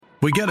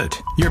We get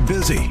it. You're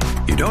busy.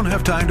 You don't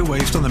have time to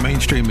waste on the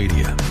mainstream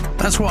media.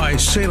 That's why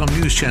Salem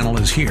News Channel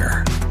is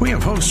here. We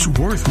have hosts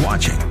worth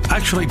watching,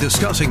 actually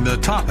discussing the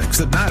topics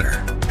that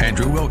matter.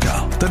 Andrew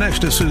Wilkow,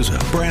 Dinesh D'Souza,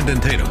 Brandon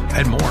Tatum,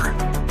 and more.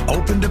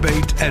 Open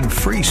debate and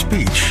free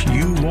speech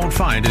you won't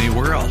find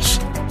anywhere else.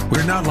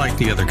 We're not like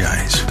the other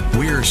guys.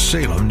 We're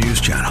Salem News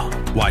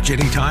Channel. Watch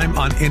anytime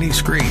on any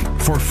screen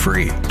for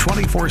free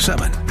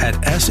 24/7 at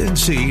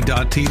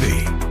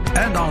snc.tv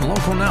and on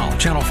Local Now,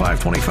 Channel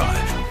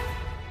 525.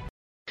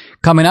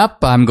 Coming up,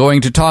 I'm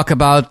going to talk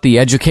about the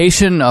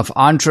education of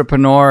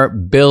entrepreneur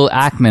Bill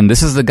Ackman.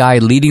 This is the guy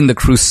leading the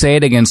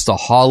crusade against the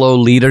hollow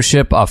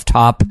leadership of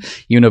top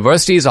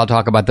universities. I'll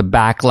talk about the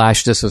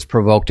backlash this has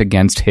provoked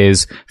against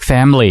his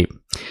family.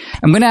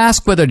 I'm going to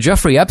ask whether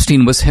Jeffrey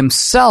Epstein was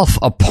himself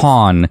a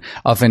pawn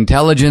of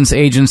intelligence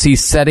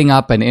agencies setting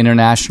up an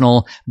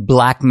international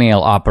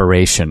blackmail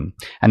operation.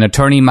 And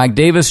attorney Mike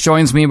Davis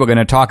joins me. We're going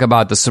to talk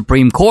about the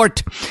Supreme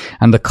Court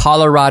and the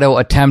Colorado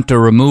attempt to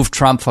remove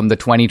Trump from the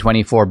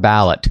 2024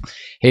 ballot.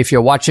 Hey, if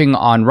you're watching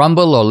on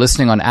Rumble or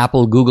listening on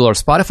Apple, Google, or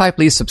Spotify,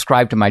 please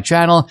subscribe to my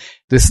channel.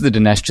 This is the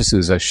Dinesh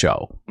D'Souza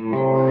Show.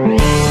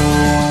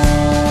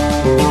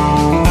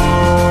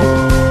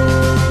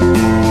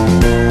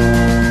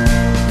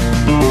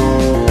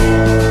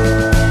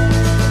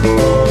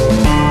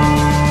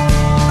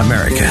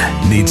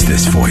 Needs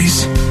this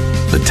voice.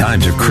 The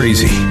times are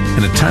crazy.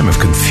 In a time of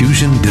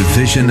confusion,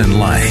 division, and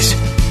lies,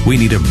 we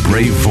need a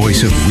brave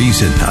voice of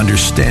reason,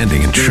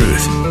 understanding, and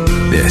truth.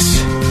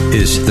 This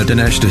is the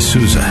Dinesh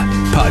D'Souza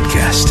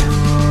Podcast.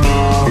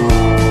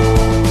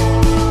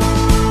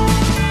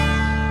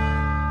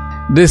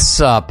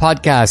 This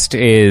podcast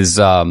is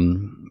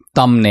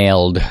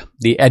thumbnailed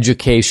The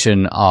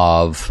Education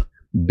of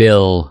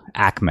Bill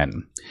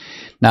Ackman.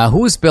 Now,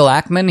 who is Bill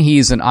Ackman?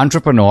 He's an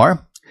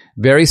entrepreneur.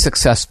 Very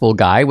successful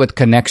guy with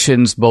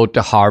connections both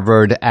to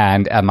Harvard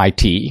and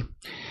MIT.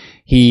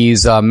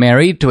 He's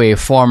married to a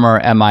former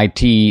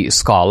MIT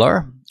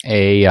scholar,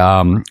 a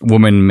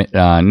woman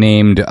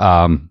named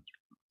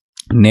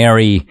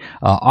Neri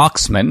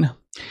Oxman.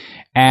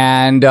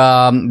 And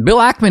Bill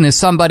Ackman is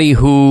somebody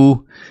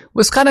who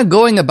was kind of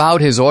going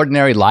about his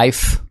ordinary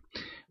life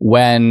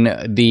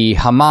when the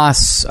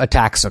Hamas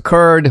attacks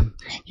occurred.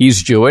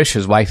 He's Jewish.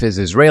 His wife is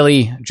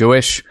Israeli,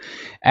 Jewish.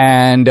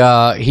 And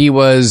he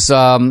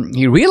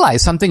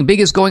realized something big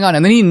is going on.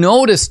 And then he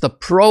noticed the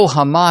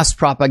pro-Hamas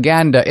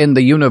propaganda in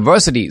the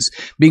universities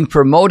being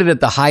promoted at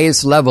the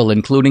highest level,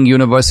 including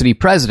university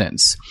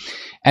presidents.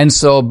 And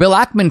so Bill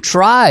Ackman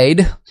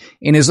tried,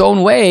 in his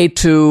own way,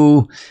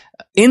 to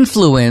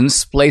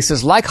influence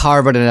places like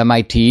Harvard and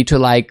MIT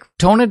to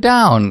tone it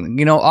down,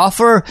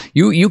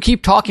 you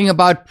keep talking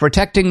about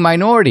protecting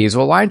minorities.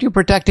 Well, why aren't you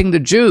protecting the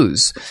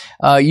Jews?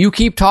 You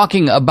keep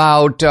talking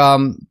about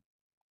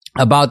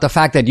the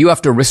fact that you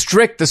have to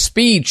restrict the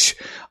speech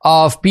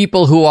of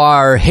people who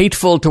are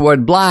hateful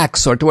toward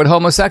blacks or toward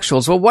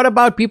homosexuals. Well, what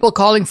about people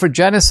calling for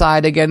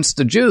genocide against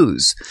the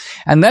Jews?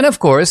 And then, of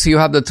course, you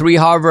have the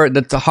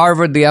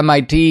Harvard, the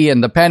MIT,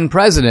 and the Penn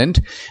president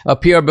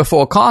appear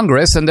before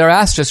Congress, and they're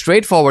asked a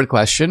straightforward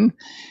question,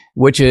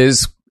 which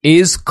is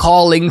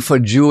calling for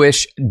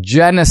Jewish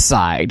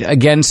genocide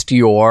against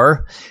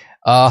your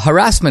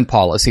harassment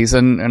policies,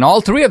 and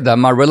all three of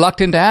them are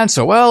reluctant to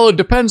answer. Well, it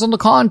depends on the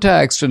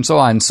context and so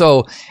on.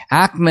 So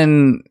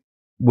Ackman,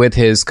 with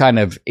his kind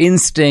of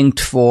instinct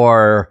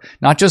for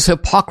not just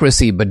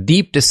hypocrisy, but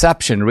deep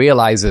deception,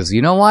 realizes, you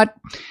know what?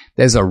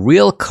 There's a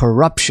real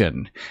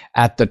corruption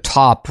at the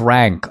top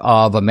rank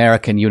of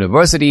American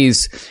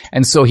universities.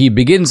 And so he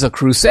begins a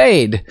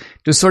crusade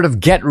to sort of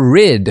get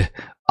rid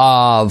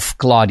of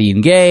Claudine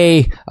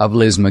Gay, of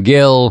Liz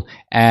McGill,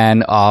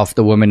 and of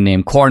the woman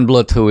named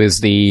Kornbluth, who is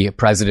the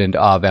president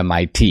of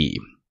MIT.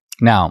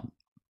 Now,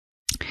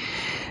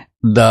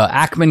 the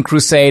Ackman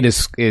crusade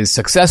is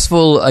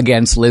successful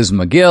against Liz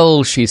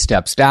McGill. She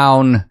steps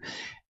down,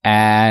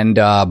 and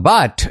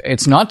but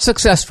it's not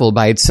successful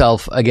by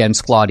itself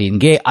against Claudine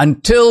Gay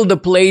until the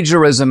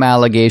plagiarism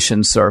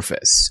allegations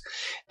surface.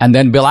 And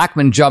then Bill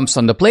Ackman jumps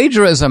on the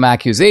plagiarism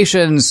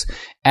accusations,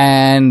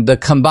 and the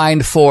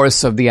combined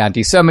force of the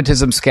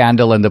anti-Semitism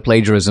scandal and the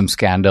plagiarism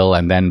scandal,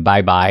 and then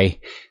bye-bye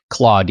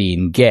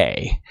Claudine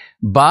Gay.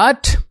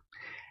 But,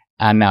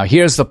 and now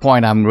here's the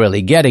point I'm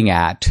really getting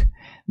at,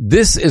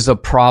 this is a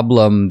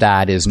problem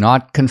that is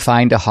not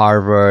confined to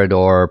Harvard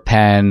or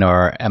Penn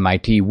or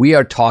MIT. We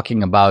are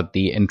talking about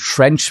the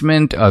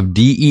entrenchment of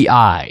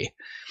DEI,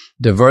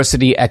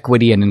 diversity,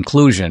 equity, and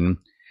inclusion,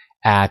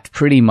 at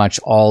pretty much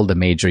all the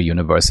major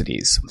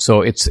universities.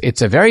 So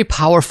it's a very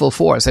powerful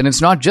force, and it's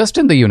not just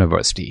in the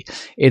university.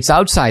 It's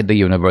outside the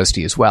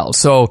university as well.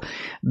 So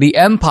the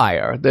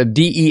empire, the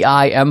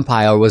DEI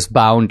empire, was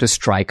bound to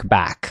strike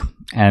back.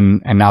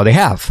 And now they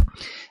have.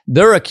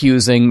 They're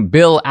accusing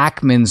Bill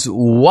Ackman's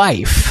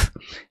wife,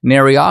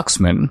 Neri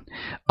Oxman,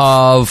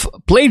 of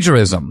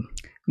plagiarism.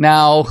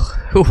 Now,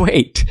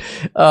 wait.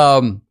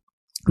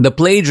 The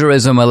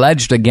plagiarism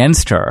alleged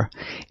against her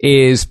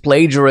is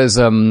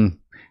plagiarism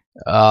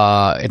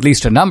at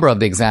least a number of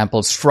the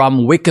examples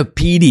from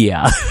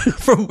Wikipedia.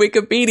 From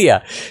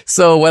Wikipedia.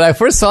 So when I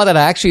first saw that,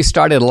 I actually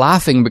started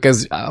laughing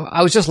because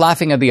I was just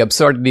laughing at the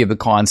absurdity of the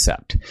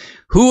concept.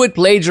 Who would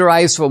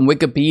plagiarize from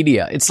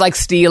Wikipedia? It's like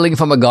stealing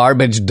from a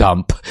garbage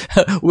dump.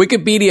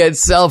 Wikipedia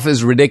itself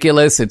is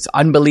ridiculous. It's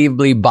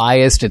unbelievably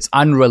biased. It's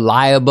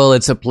unreliable.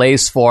 It's a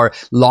place for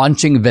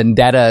launching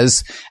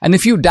vendettas. And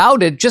if you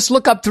doubt it, just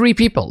look up three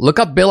people. Look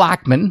up Bill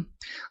Ackman,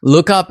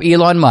 look up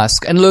Elon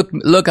Musk, and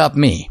look up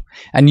me.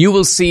 And you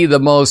will see the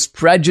most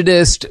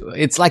prejudiced,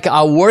 it's like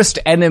our worst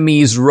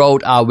enemies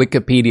wrote our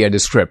Wikipedia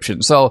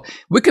description. So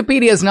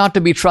Wikipedia is not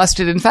to be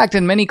trusted. In fact,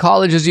 in many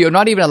colleges, you're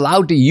not even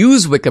allowed to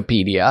use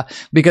Wikipedia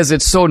because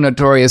it's so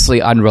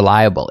notoriously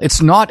unreliable.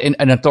 It's not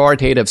an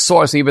authoritative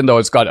source, even though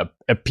it's got a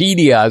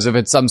pedia as if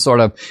it's some sort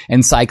of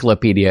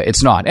encyclopedia.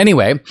 It's not.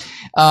 Anyway,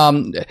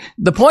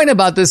 the point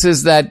about this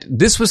is that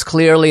this was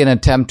clearly an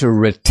attempt to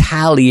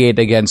retaliate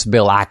against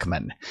Bill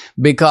Ackman.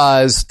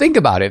 Because think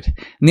about it.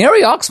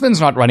 Neri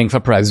Oxman's not running for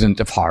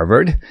president of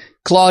Harvard.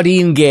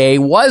 Claudine Gay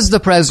was the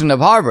president of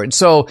Harvard.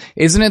 So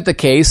isn't it the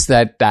case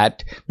that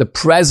the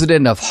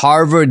president of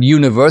Harvard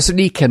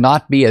University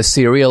cannot be a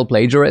serial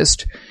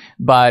plagiarist?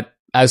 But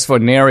as for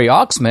Neri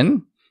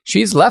Oxman,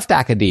 she's left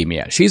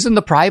academia. She's in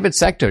the private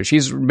sector.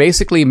 She's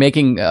basically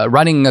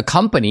running a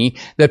company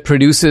that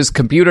produces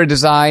computer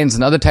designs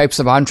and other types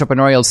of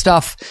entrepreneurial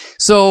stuff.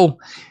 So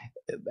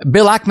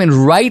Bill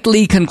Ackman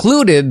rightly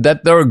concluded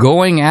that they're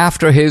going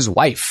after his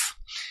wife.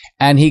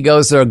 And he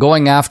goes, they're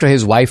going after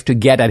his wife to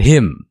get at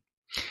him.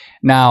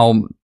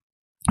 Now,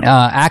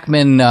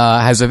 Ackman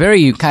has a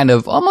very kind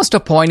of almost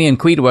a poignant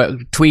tweet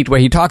where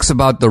he talks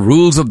about the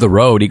rules of the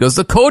road. He goes,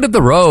 the code of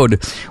the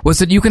road was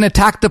that you can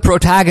attack the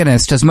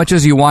protagonist as much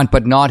as you want,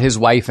 but not his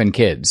wife and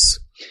kids.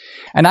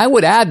 And I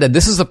would add that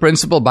this is a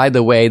principle, by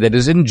the way, that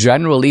is in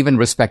general even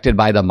respected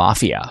by the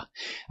mafia.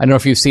 I don't know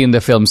if you've seen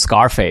the film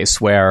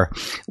Scarface, where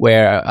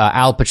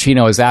Al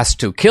Pacino is asked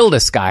to kill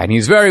this guy, and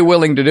he's very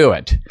willing to do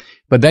it.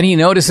 But then he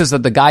notices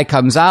that the guy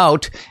comes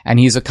out and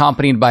he's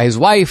accompanied by his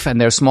wife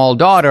and their small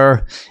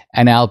daughter.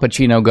 And Al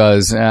Pacino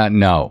goes,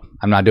 no,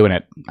 I'm not doing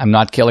it. I'm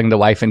not killing the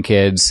wife and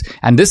kids.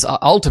 And this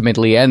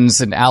ultimately ends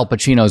in Al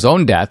Pacino's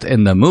own death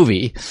in the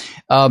movie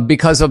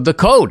because of the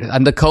code.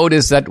 And the code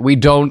is that we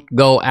don't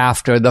go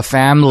after the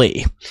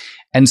family.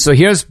 And so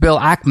here's Bill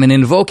Ackman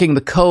invoking the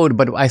code.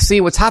 But I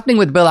see what's happening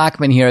with Bill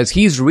Ackman here is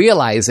he's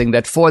realizing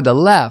that for the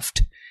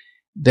left,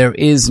 there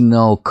is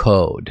no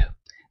code.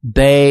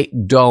 They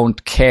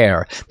don't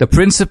care. The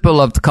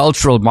principle of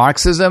cultural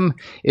Marxism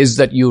is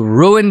that you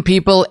ruin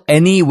people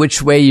any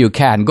which way you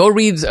can. Go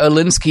read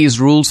Alinsky's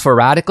Rules for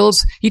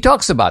Radicals. He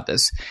talks about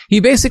this. He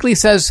basically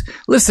says,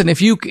 listen,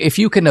 if you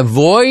can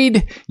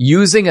avoid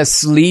using a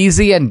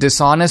sleazy and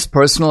dishonest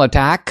personal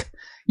attack,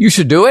 you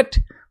should do it.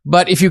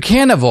 But if you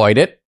can't avoid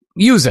it,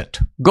 use it.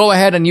 Go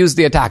ahead and use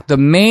the attack. The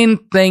main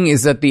thing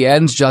is that the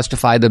ends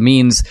justify the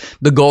means.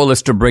 The goal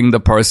is to bring the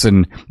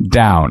person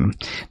down.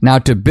 Now,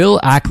 to Bill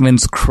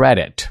Ackman's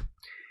credit,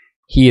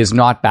 he is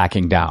not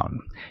backing down.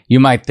 You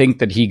might think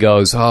that he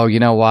goes, oh, you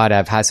know what?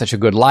 I've had such a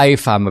good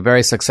life. I'm a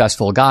very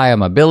successful guy.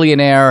 I'm a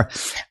billionaire.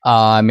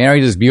 I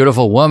married this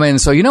beautiful woman.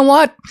 So you know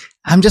what?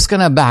 I'm just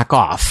going to back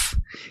off.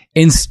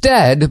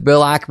 Instead,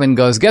 Bill Ackman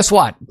goes, guess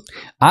what?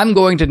 I'm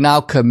going to now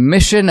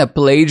commission a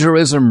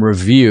plagiarism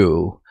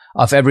review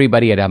of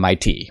everybody at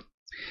MIT,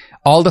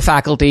 all the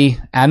faculty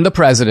and the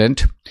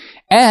president,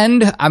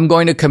 and I'm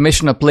going to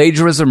commission a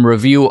plagiarism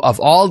review of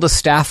all the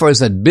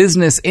staffers at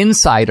Business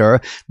Insider,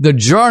 the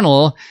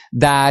journal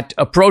that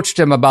approached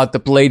him about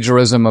the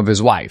plagiarism of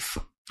his wife.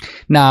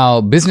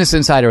 Now, Business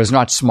Insider is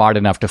not smart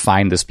enough to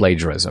find this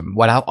plagiarism.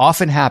 What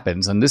often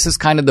happens, and this is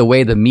kind of the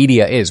way the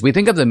media is, we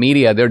think of the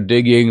media, they're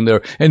digging,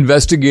 they're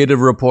investigative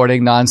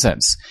reporting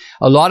nonsense.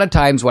 A lot of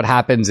times what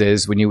happens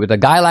is with a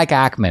guy like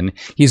Ackman,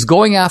 he's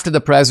going after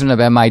the president of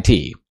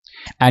MIT.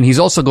 And he's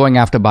also going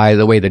after, by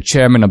the way, the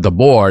chairman of the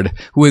board,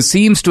 who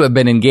seems to have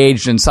been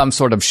engaged in some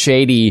sort of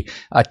shady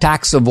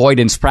tax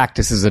avoidance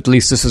practices. At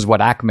least this is what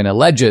Ackman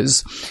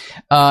alleges.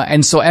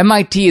 And so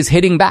MIT is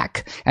hitting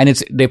back.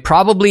 And they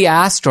probably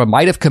asked or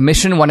might have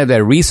commissioned one of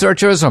their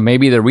researchers, or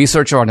maybe the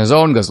researcher on his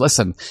own goes,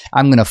 listen,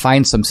 I'm going to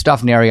find some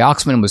stuff. Neri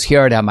Oxman was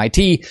here at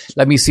MIT.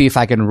 Let me see if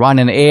I can run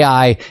an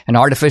AI, an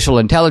artificial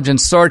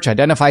intelligence search,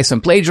 identify some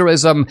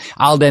plagiarism.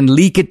 I'll then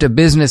leak it to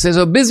businesses.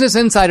 So Business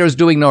Insider is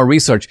doing no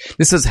research.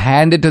 This is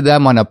handed to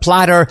them on a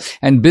platter,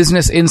 and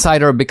Business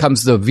Insider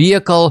becomes the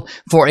vehicle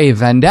for a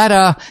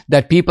vendetta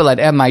that people at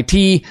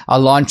MIT are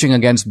launching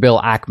against Bill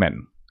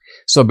Ackman.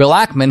 So Bill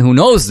Ackman, who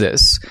knows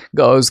this,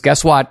 goes,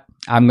 guess what?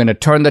 I'm going to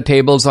turn the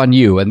tables on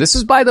you. And this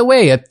is, by the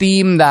way, a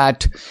theme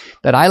that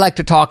I like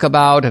to talk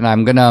about, and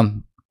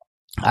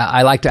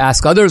I like to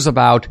ask others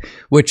about,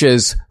 which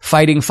is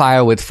fighting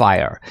fire with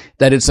fire.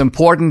 That it's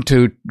important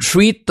to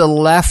treat the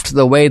left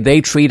the way they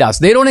treat us.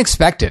 They don't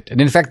expect it.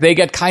 And in fact, they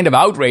get kind of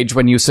outraged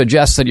when you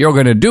suggest that you're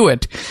going to do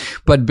it.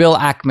 But Bill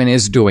Ackman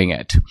is doing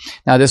it.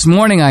 Now, this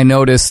morning I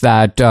noticed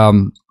that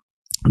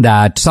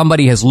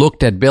somebody has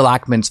looked at Bill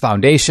Ackman's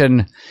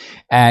foundation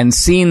and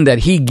seen that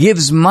he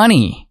gives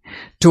money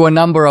to a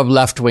number of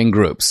left-wing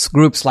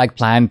groups like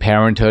Planned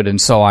Parenthood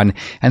and so on.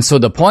 And so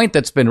the point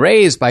that's been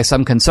raised by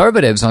some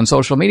conservatives on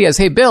social media is,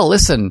 hey, Bill,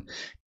 listen,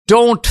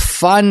 don't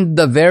fund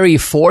the very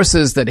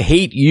forces that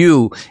hate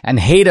you and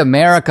hate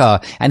America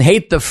and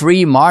hate the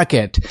free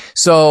market.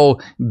 So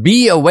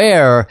be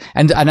aware.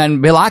 And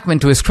then Bill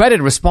Ackman, to his credit,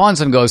 responds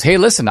and goes, hey,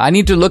 listen, I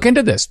need to look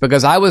into this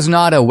because I was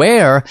not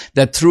aware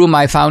that through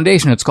my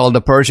foundation, it's called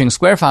the Pershing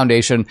Square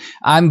Foundation,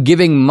 I'm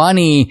giving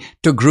money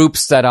to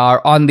groups that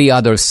are on the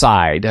other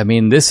side. I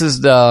mean, this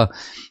is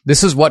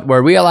what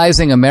we're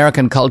realizing.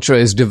 American culture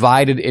is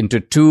divided into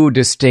two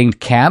distinct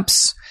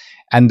camps.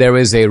 And there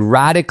is a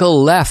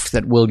radical left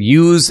that will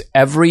use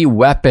every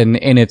weapon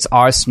in its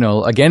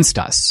arsenal against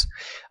us.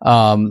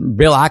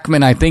 Bill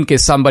Ackman, I think,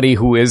 is somebody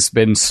who has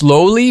been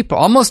slowly,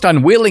 almost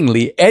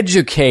unwillingly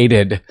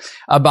educated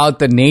about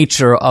the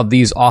nature of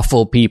these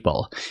awful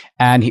people.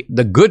 And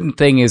the good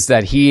thing is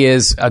that he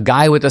is a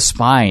guy with a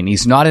spine.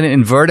 He's not an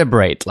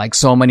invertebrate like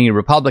so many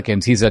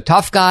Republicans. He's a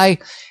tough guy,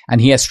 and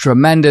he has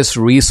tremendous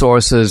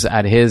resources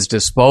at his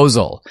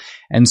disposal.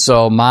 And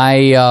so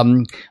my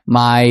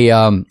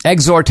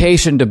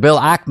exhortation to Bill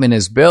Ackman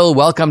is, Bill,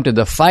 welcome to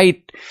the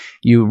fight.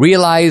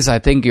 I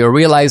think you're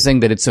realizing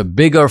that it's a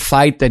bigger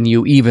fight than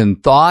you even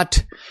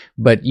thought,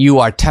 but you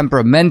are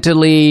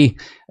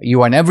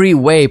in every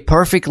way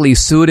perfectly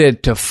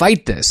suited to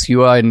fight this.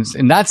 You are,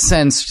 in that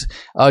sense,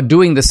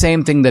 doing the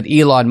same thing that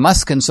Elon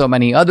Musk and so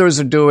many others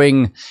are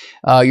doing.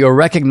 You're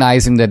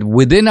recognizing that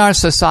within our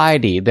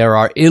society, there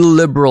are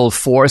illiberal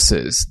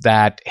forces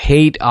that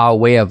hate our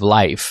way of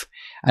life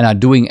and are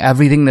doing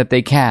everything that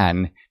they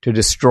can to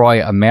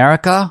destroy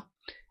America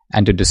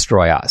and to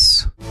destroy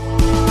us.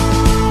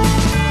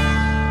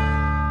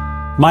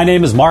 My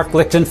name is Mark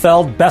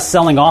Lichtenfeld,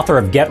 best-selling author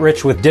of Get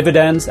Rich with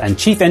Dividends and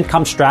chief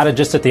income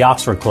strategist at the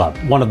Oxford Club,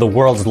 one of the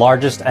world's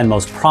largest and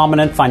most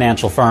prominent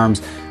financial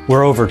firms,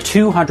 where over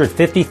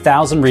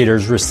 250,000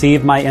 readers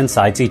receive my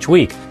insights each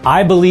week.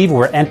 I believe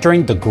we're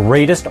entering the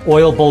greatest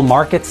oil bull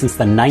market since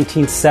the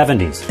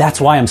 1970s.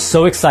 That's why I'm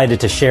so excited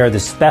to share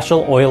this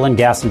special oil and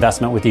gas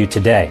investment with you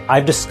today.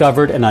 I've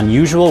discovered an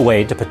unusual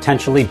way to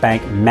potentially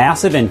bank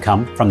massive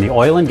income from the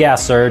oil and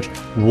gas surge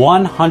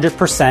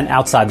 100%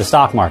 outside the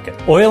stock market.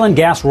 Oil and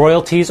gas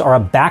royalties are a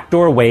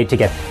backdoor way to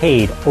get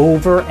paid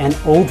over and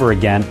over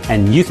again,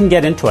 and you can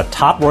get into a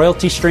top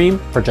royalty stream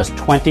for just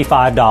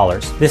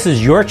 $25. This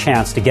is your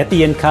chance to get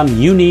the income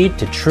you need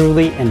to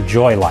truly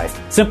enjoy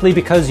life, simply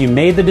because you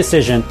made the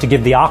decision to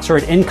give the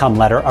Oxford Income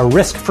Letter a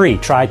risk-free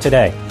try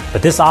today.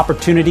 But this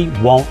opportunity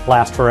won't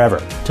last forever.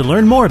 To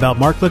learn more about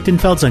Mark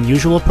Lichtenfeld's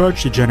unusual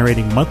approach to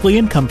generating monthly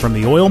income from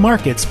the oil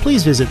markets,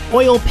 please visit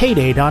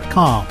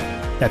oilpayday.com.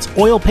 That's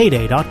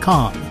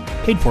oilpayday.com.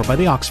 Paid for by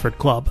the Oxford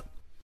Club.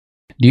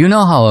 Do you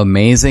know how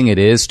amazing it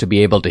is to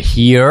be able to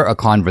hear a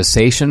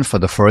conversation for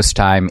the first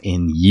time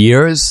in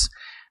years?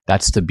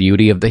 That's the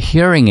beauty of the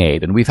hearing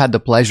aid. And we've had the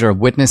pleasure of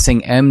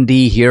witnessing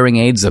MD Hearing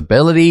Aid's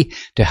ability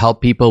to help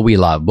people we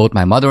love. Both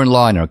my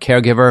mother-in-law and her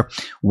caregiver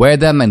wear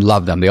them and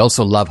love them. They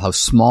also love how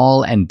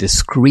small and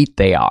discreet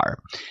they are.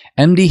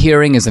 MD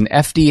Hearing is an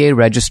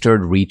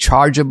FDA-registered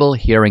rechargeable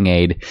hearing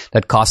aid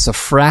that costs a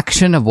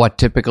fraction of what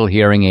typical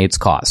hearing aids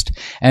cost.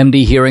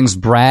 MD Hearing's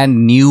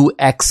brand new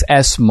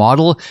XS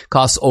model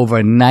costs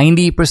over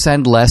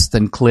 90% less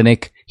than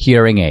clinic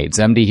hearing aids.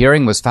 MD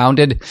Hearing was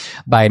founded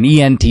by an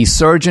ENT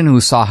surgeon who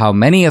saw how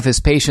many of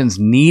his patients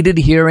needed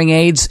hearing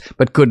aids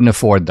but couldn't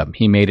afford them.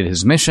 He made it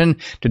his mission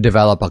to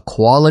develop a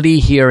quality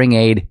hearing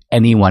aid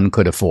anyone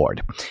could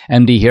afford.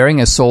 MD Hearing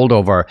has sold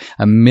over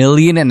 1.5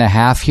 million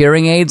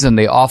hearing aids, and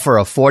they offer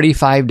a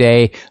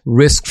 45-day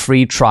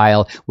risk-free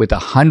trial with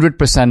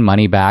 100%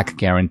 money-back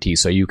guarantee,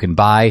 so you can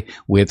buy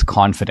with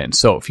confidence.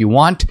 So if you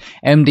want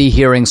MD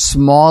Hearing's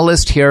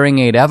smallest hearing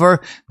aid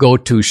ever, go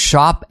to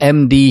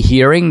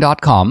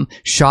shopmdhearing.com,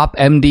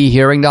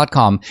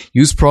 shopmdhearing.com.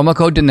 Use promo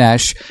code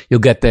Dinesh. You'll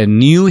get the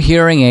new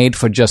hearing aid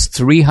for just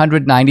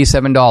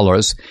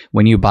 $397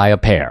 when you buy a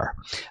pair.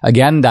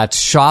 Again, that's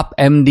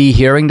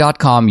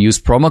shopmdhearing.com. Use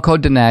promo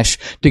code Dinesh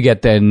to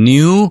get the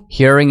new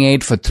hearing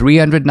aid for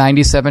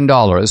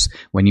 $397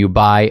 when you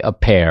buy a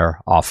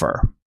pair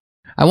offer.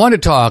 I want to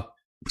talk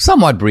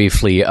somewhat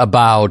briefly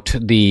about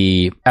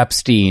the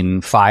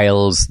Epstein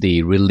files,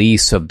 the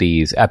release of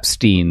these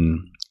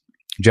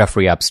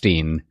Jeffrey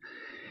Epstein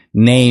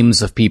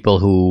names of people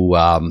who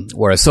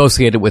were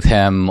associated with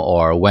him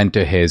or went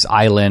to his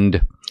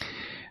island.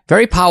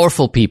 Very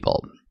powerful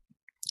people.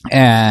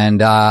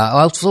 And I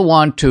also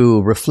want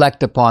to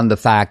reflect upon the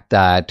fact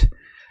that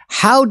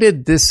how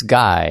did this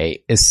guy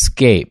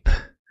escape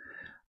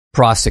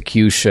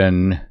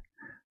prosecution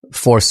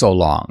for so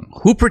long?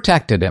 Who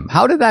protected him?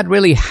 How did that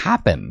really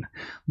happen?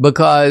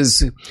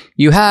 Because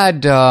you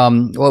had,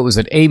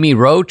 Amy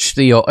Roach,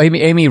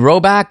 Amy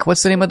Robach?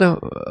 What's the name of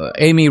the,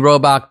 Amy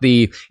Robach,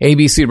 the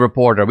ABC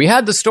reporter. We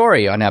had the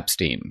story on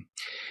Epstein,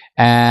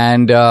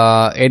 and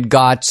it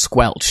got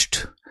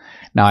squelched.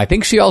 Now, I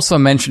think she also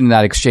mentioned in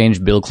that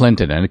exchange Bill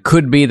Clinton, and it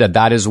could be that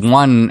that is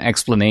one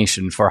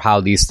explanation for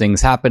how these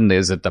things happened,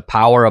 is it the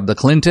power of the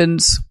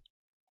Clintons?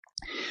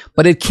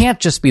 But it can't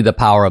just be the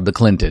power of the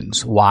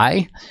Clintons.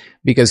 Why?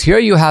 Because here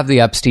you have the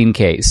Epstein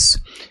case.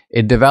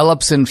 It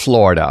develops in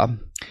Florida.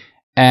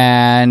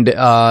 And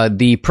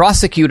the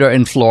prosecutor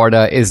in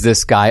Florida is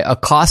this guy,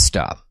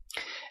 Acosta.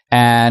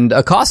 And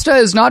Acosta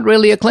is not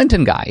really a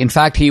Clinton guy. In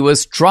fact, he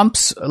was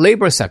Trump's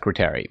labor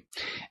secretary.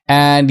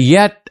 And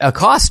yet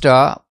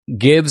Acosta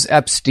gives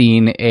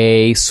Epstein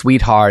a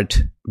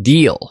sweetheart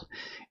deal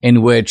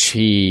in which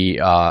he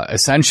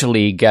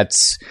essentially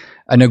gets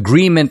an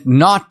agreement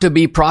not to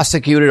be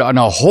prosecuted on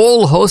a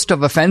whole host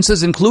of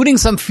offenses, including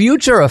some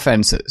future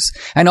offenses.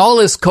 And all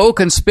his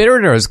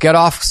co-conspirators get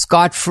off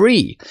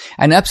scot-free.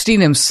 And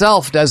Epstein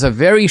himself does a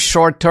very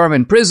short term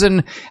in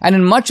prison. And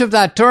in much of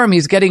that term,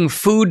 he's getting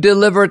food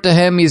delivered to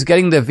him. He's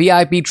getting the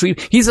VIP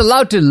treatment. He's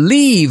allowed to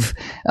leave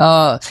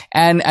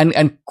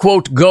and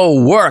quote,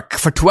 go work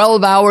for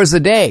 12 hours a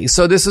day.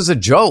 So this is a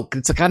joke.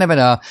 It's a kind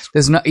of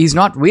he's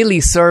not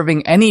really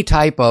serving any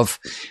type of,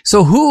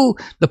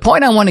 the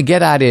point I want to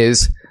get at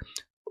is,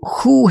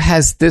 who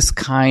has this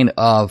kind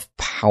of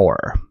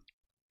power?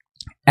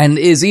 And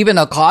is even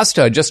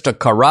Acosta just a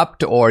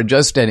corrupt or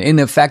just an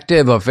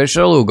ineffective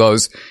official who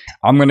goes,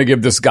 I'm going to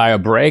give this guy a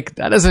break?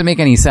 That doesn't make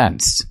any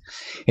sense.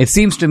 It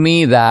seems to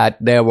me that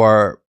there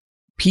were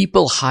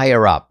people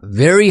higher up,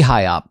 very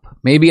high up,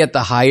 maybe at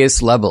the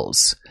highest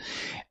levels.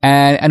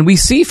 And we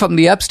see from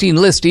the Epstein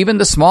list, even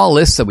the small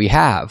lists that we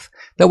have,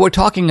 that we're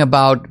talking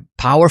about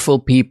powerful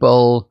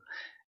people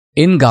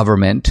in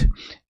government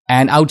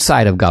and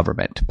outside of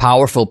government,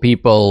 powerful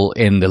people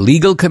in the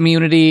legal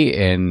community,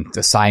 in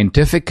the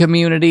scientific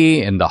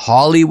community, in the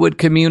Hollywood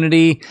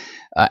community,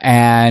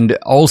 and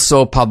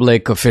also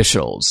public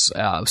officials.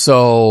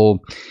 So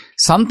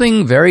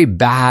something very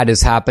bad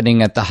is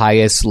happening at the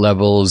highest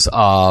levels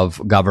of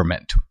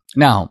government.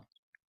 Now,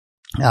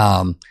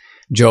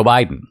 Joe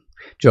Biden.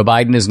 Joe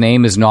Biden, his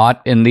name is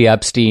not in the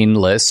Epstein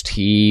list.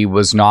 He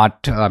was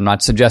not, I'm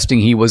not suggesting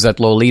he was at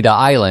Lolita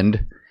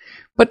Island.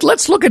 But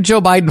let's look at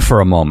Joe Biden for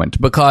a moment,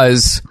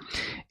 because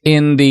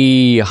in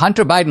the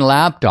Hunter Biden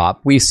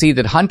laptop, we see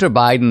that Hunter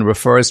Biden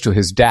refers to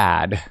his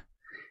dad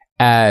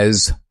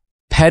as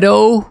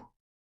Pedo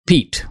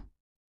Pete.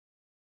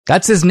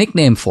 That's his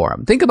nickname for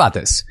him. Think about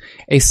this.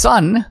 A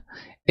son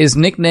is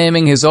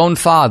nicknaming his own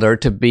father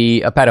to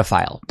be a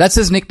pedophile. That's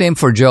his nickname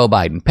for Joe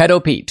Biden,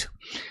 Pedo Pete.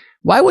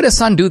 Why would a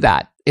son do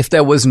that if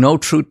there was no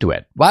truth to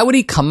it? Why would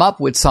he come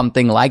up with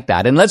something like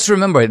that? And let's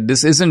remember,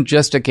 this isn't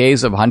just a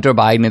case of Hunter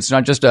Biden. It's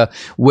not just a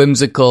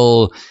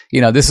whimsical,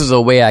 this is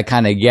a way I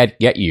kind of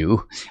get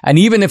you. And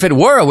even if it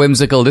were a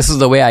whimsical, this is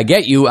the way I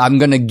get you, I'm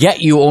going to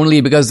get you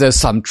only because there's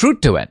some truth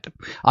to it.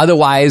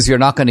 Otherwise, you're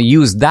not going to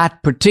use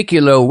that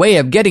particular way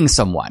of getting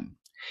someone.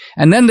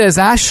 And then there's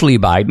Ashley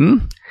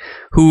Biden,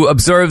 who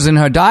observes in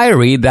her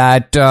diary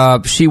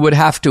that she would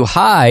have to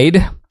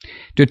hide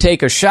to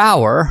take a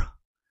shower.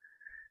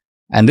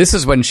 And this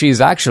is when she's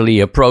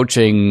actually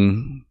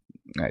approaching,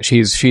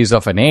 she's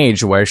of an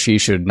age where she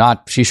should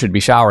be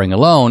showering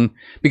alone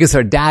because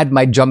her dad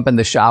might jump in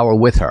the shower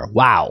with her.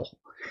 Wow.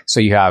 So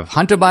you have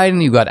Hunter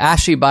Biden, you got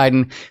Ashley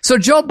Biden. So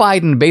Joe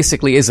Biden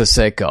basically is a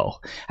sicko.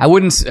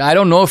 I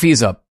don't know if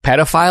he's a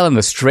pedophile in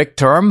the strict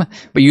term,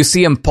 but you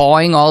see him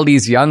pawing all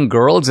these young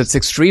girls. It's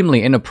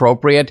extremely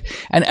inappropriate.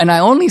 And I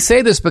only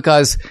say this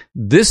because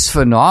this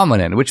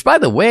phenomenon, which by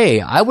the way,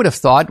 I would have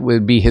thought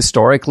would be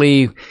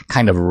historically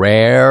kind of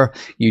rare.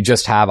 You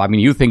just have,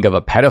 you think of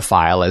a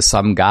pedophile as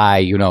some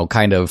guy,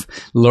 kind of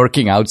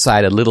lurking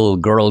outside a little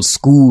girl's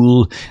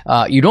school.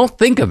 You don't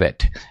think of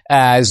it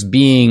as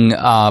being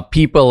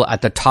people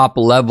at the top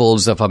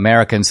levels of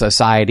American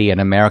society and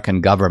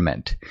American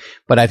government.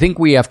 But I think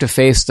we have to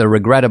face the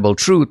regrettable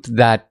truth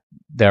that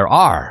there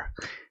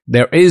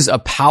is a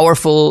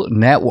powerful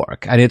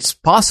network, and it's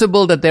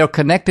possible that they're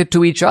connected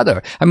to each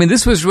other.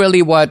 This was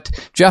really what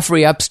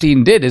Jeffrey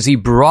Epstein did, is he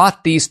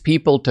brought these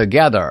people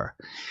together.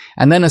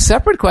 And then a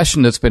separate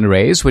question that's been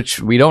raised,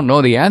 which we don't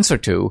know the answer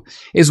to,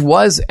 is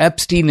was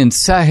Epstein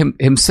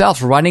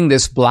himself running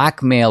this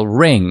blackmail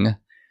ring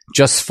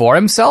just for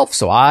himself?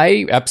 So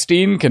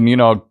Epstein, can,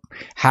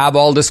 have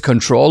all this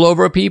control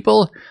over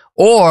people?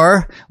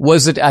 Or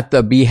was it at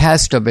the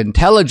behest of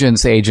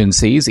intelligence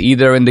agencies,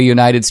 either in the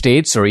United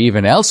States or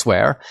even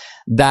elsewhere,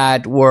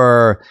 that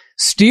were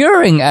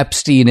steering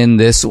Epstein in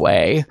this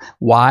way?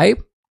 Why?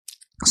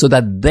 So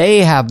that they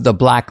have the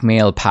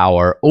blackmail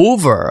power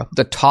over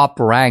the top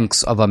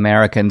ranks of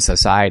American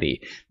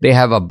society. They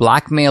have a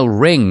blackmail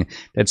ring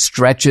that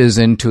stretches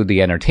into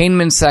the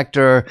entertainment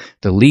sector,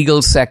 the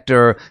legal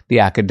sector, the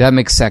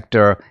academic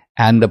sector,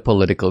 and the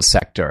political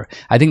sector.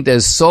 I think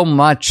there's so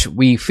much.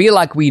 We feel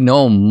like we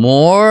know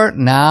more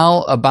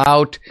now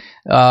about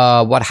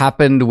what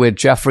happened with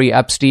Jeffrey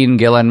Epstein,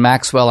 Ghislaine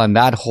Maxwell, and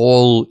that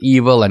whole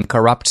evil and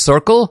corrupt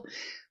circle.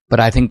 But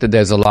I think that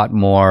there's a lot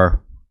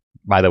more,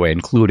 by the way,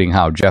 including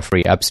how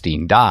Jeffrey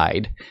Epstein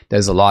died.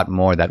 There's a lot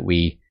more that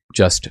we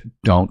just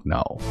don't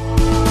know.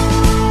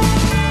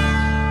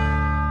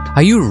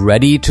 Are you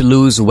ready to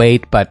lose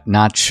weight but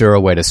not sure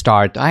where to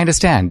start? I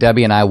understand.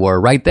 Debbie and I were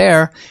right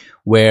there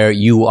where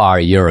you are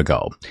a year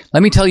ago.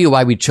 Let me tell you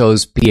why we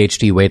chose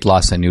PhD Weight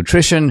Loss and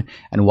Nutrition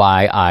and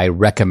why I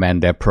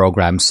recommend their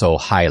program so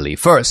highly.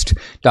 First,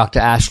 Dr.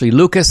 Ashley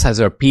Lucas has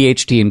her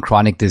PhD in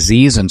chronic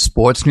disease and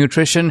sports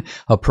nutrition.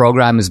 Her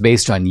program is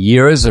based on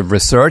years of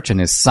research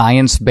and is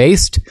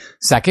science-based.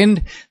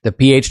 Second, the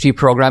PhD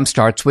program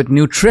starts with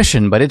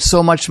nutrition, but it's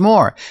so much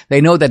more.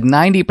 They know that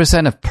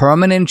 90% of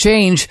permanent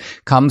change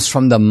comes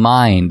from the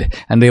mind,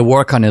 and they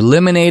work on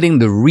eliminating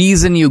the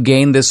reason you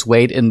gain this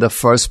weight in the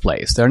first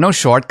place. There are no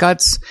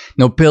shortcuts,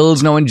 no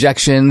pills, no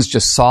injections,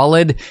 just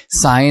solid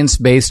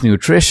science-based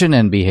nutrition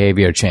and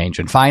behavior change.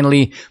 And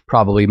finally,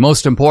 probably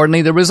most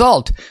importantly, the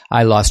result.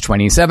 I lost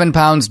 27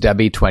 pounds,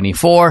 Debbie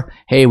 24.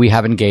 Hey, we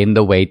haven't gained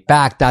the weight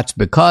back. That's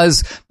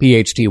because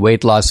PhD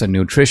Weight Loss and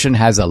Nutrition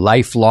has a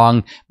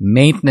lifelong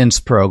maintenance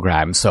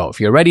program. So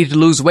if you're ready to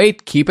lose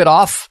weight, keep it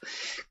off.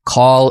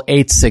 Call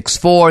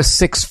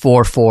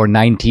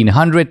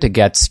 864-644-1900 to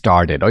get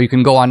started. Or you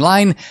can go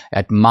online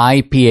at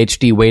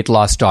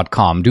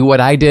myphdweightloss.com. Do what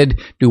I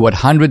did, do what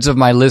hundreds of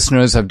my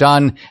listeners have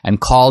done,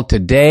 and call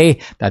today.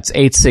 That's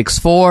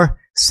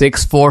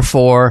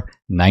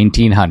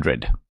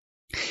 864-644-1900.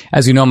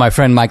 As you know, my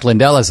friend Mike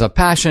Lindell has a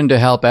passion to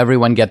help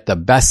everyone get the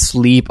best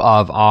sleep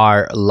of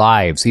our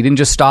lives. He didn't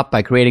just stop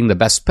by creating the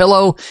best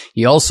pillow.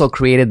 He also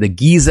created the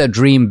Giza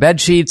Dream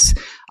bed sheets.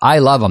 I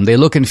love them. They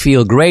look and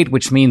feel great,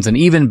 which means an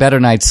even better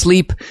night's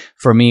sleep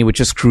for me, which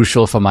is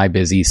crucial for my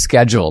busy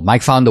schedule.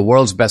 Mike found the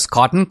world's best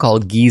cotton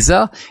called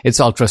Giza. It's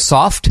ultra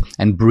soft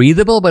and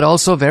breathable, but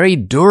also very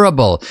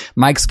durable.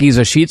 Mike's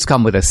Giza sheets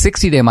come with a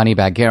 60-day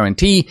money-back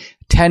guarantee,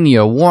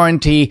 10-year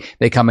warranty.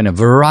 They come in a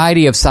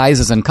variety of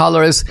sizes and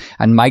colors.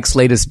 And Mike's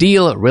latest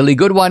deal, a really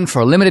good one,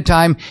 for a limited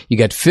time, you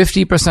get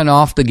 50%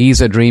 off the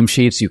Giza Dream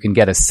Sheets. You can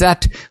get a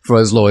set for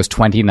as low as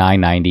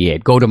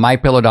 $29.98. Go to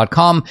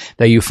MyPillow.com.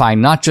 There you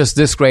find not just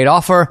this great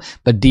offer,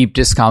 but deep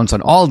discounts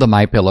on all the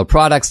MyPillow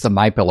products, the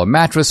MyPillow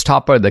mattress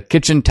topper, the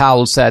kitchen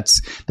towel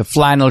sets, the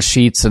flannel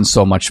sheets, and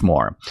so much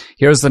more.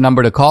 Here's the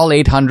number to call,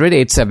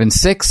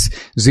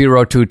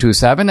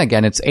 800-876-0227.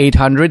 Again, it's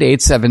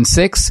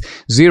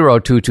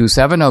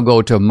 800-876-0227. Or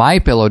go to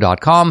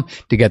mypillow.com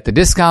to get the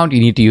discount. You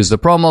need to use the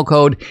promo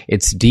code.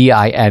 It's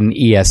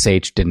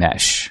DINESH,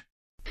 Dinesh.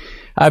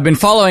 I've been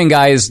following,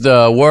 guys,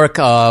 the work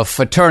of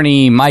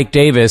attorney Mike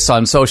Davis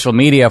on social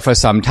media for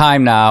some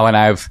time now, and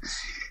I've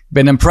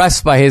been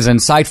impressed by his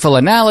insightful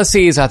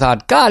analyses. I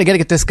thought, God, I got to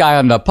get this guy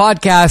on the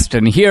podcast.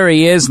 And here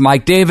he is,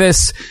 Mike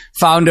Davis,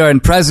 founder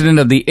and president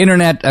of the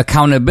Internet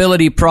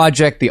Accountability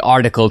Project, the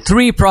Article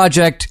 3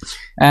 Project,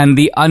 and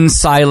the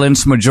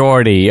Unsilenced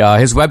Majority.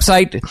 His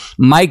website,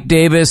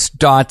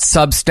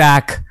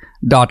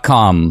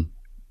 mikedavis.substack.com.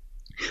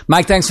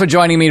 Mike, thanks for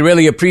joining me.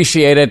 Really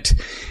appreciate it.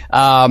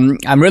 I'm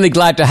really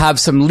glad to have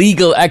some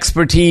legal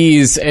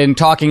expertise in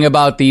talking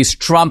about these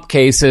Trump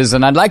cases.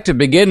 And I'd like to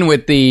begin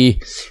with the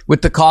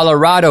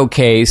Colorado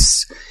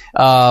case.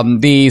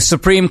 The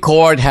Supreme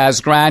Court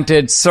has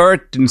granted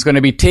cert and is going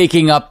to be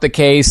taking up the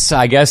case,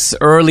 I guess,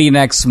 early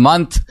next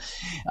month.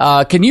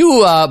 Can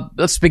you,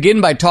 let's begin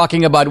by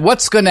talking about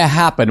what's going to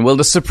happen. Will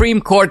the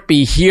Supreme Court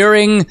be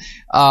hearing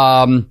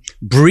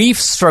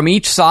briefs from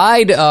each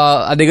side?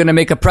 Are they going to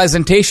make a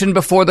presentation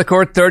before the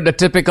court, the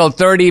typical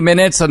 30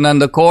 minutes, and then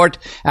the court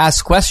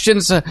asks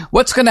questions?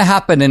 What's going to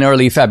happen in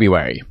early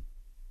February?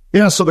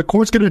 Yeah, so the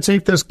court's going to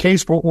take this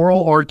case for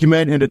oral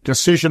argument and a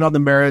decision on the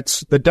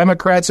merits. The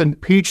Democrats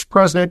impeached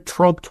President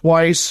Trump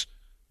twice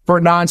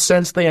for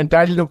nonsense. They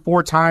indicted him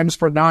 4 times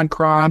for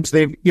non-crimes.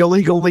 They've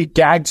illegally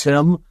gagged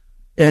him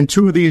in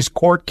 2 of these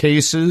court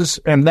cases,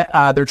 and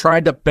they're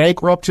trying to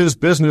bankrupt his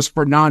business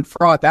for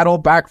non-fraud. That all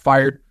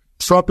backfired.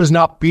 Trump is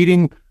now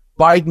beating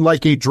Biden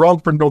like a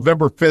drunk for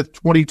November 5th,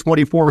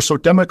 2024. So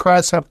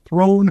Democrats have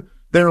thrown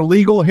their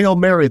legal Hail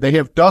Mary. They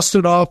have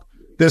dusted off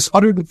this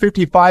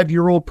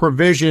 155-year-old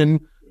provision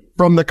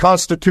from the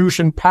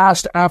Constitution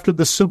passed after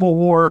the Civil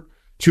War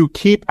to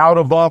keep out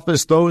of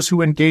office those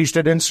who engaged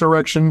in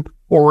insurrection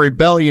or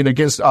rebellion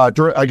against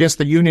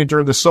the Union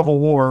during the Civil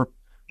War.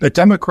 The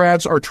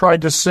Democrats are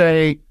trying to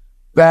say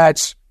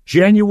that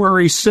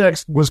January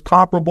 6th was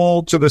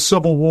comparable to the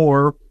Civil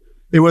War.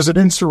 It was an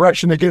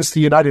insurrection against the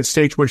United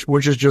States,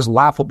 which is just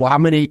laughable. How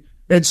many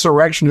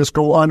insurrectionists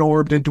go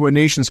unarmed into a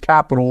nation's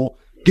capital,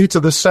 get to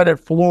the Senate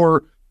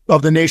floor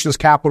of the nation's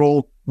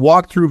capital,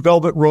 walk through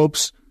velvet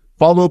ropes,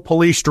 follow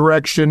police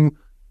direction,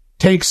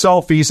 take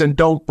selfies, and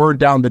don't burn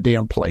down the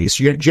damn place?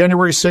 Yet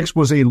January 6th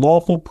was a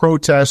lawful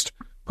protest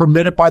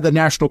permitted by the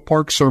National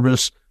Park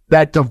Service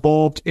that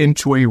devolved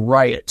into a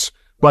riot.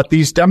 But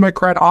these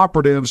Democrat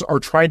operatives are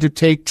trying to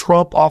take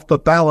Trump off the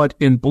ballot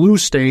in blue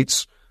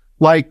states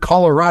like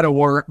Colorado,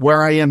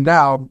 where I am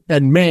now,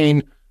 and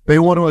Maine. They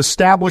want to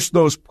establish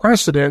those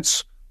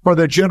precedents for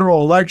the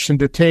general election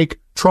to take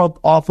Trump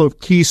off of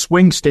key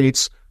swing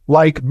states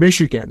like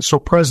Michigan. So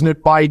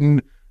President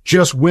Biden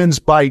just wins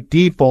by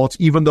default,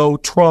 even though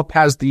Trump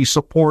has the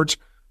support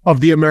of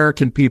the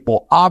American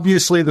people.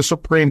 Obviously, the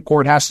Supreme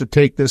Court has to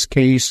take this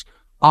case.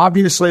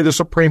 Obviously, the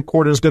Supreme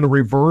Court is going to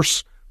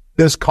reverse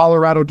this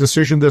Colorado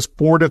decision, this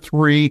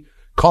 4-3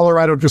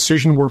 Colorado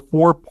decision where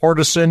 4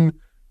 partisan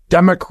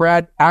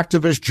Democrat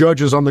activist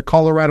judges on the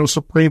Colorado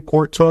Supreme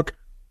Court took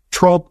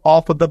Trump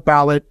off of the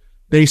ballot.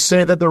 They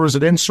say that there was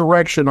an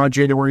insurrection on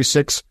January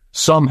 6th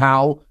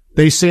somehow.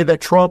 They say that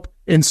Trump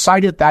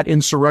incited that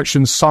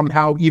insurrection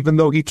somehow, even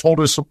though he told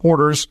his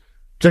supporters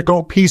to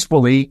go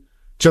peacefully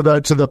to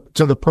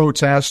the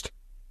protest.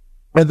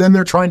 And then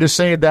they're trying to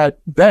say that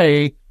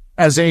they,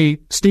 as a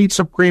state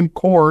Supreme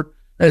Court,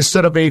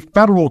 instead of a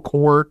federal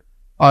court,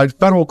 a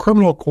federal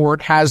criminal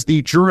court, has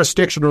the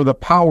jurisdiction or the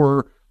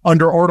power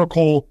under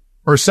Article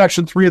or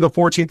Section 3 of the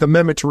 14th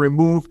Amendment to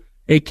remove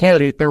a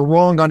candidate. They're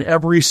wrong on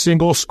every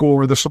single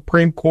score. The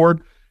Supreme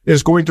Court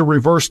is going to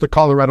reverse the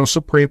Colorado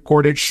Supreme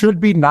Court. It should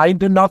be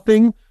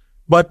 9-0,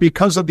 but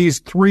because of these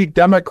 3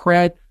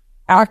 Democrat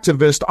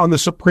activists on the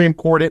Supreme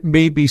Court, it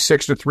may be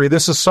 6-3.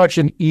 This is such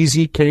an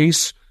easy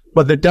case,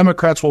 but the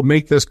Democrats will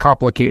make this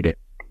complicated.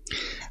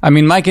 I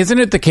mean, Mike, isn't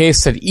it the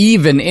case that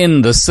even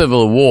in the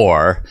Civil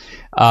War,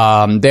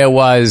 there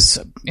was,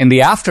 in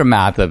the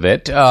aftermath of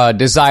it,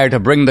 desire to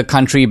bring the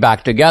country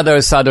back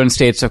together? Southern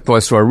states, of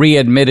course, were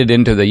readmitted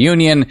into the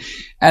Union.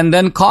 And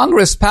then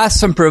Congress passed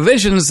some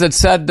provisions that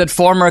said that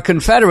former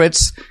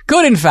Confederates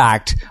could, in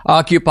fact,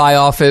 occupy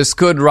office,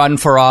 could run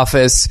for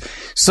office.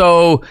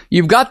 So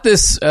you've got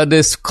this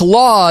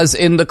clause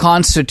in the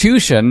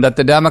Constitution that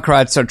the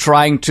Democrats are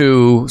trying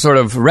to sort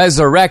of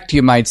resurrect,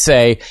 you might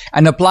say,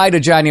 and apply to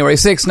January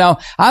 6th. Now,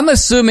 I'm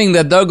assuming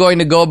that they're going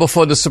to go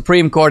before the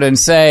Supreme Court and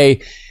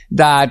say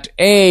that,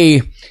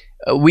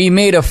 we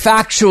made a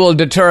factual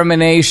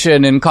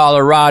determination in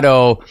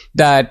Colorado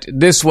that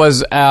this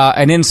was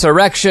an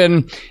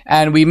insurrection,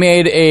 and we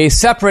made a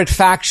separate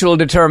factual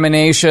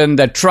determination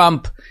that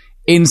Trump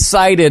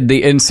incited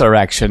the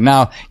insurrection.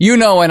 Now, you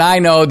know and I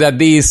know that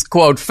these,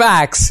 quote,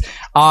 facts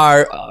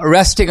are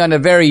resting on a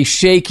very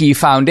shaky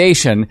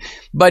foundation.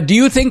 But do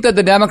you think that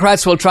the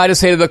Democrats will try to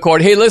say to the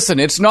court, hey,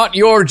 listen, it's not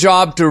your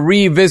job to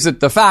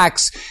revisit the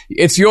facts.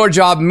 It's your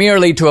job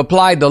merely to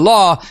apply the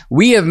law.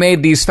 We have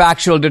made these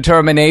factual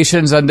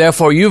determinations, and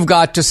therefore you've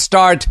got to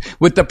start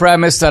with the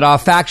premise that our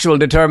factual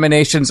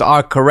determinations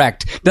are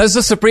correct. Does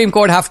the Supreme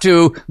Court have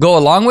to go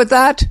along with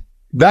that?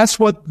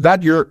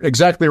 You're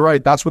exactly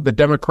right. That's what the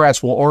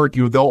Democrats will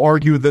argue. They'll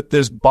argue that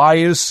this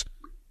biased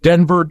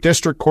Denver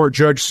District Court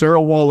Judge Sarah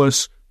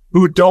Wallace,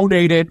 who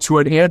donated to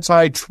an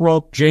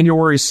anti-Trump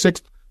January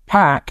 6th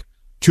PAC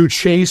to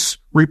chase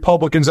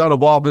Republicans out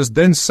of office,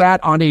 then sat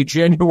on a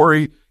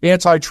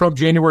anti-Trump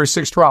January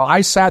 6th trial.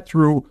 I sat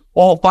through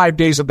all 5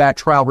 days of that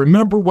trial.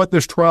 Remember what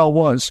this trial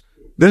was.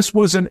 This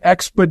was an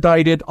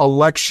expedited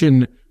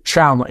election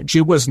challenge.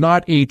 It was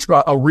not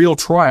a real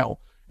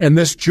trial. And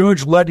this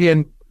judge let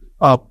in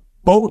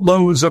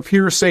boatloads of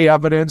hearsay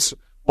evidence,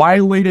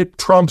 violated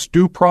Trump's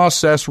due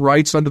process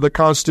rights under the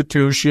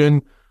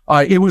Constitution.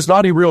 It was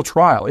not a real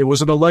trial. It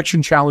was an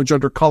election challenge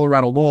under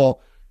Colorado law.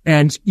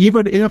 And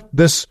even if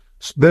this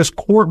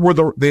court were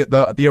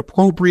the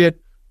appropriate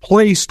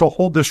place to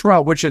hold this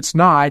trial, which it's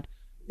not,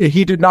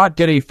 he did not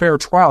get a fair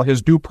trial.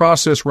 His due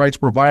process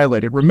rights were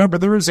violated. Remember,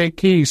 there is a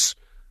case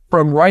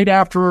from right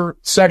after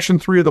Section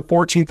 3 of the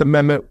 14th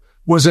Amendment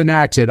was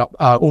enacted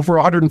over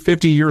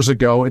 150 years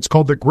ago. It's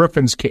called the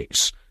Griffin's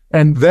case.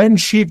 And then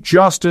Chief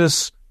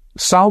Justice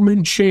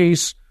Salmon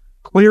Chase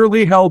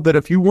clearly held that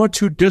if you want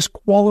to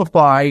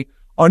disqualify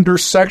under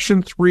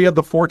Section 3 of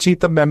the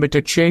 14th Amendment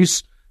to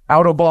chase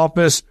out of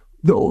office,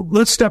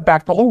 let's step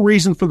back. The whole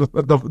reason for the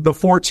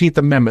 14th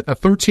Amendment, the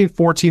 13th,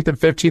 14th, and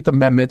 15th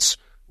Amendments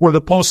were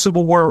the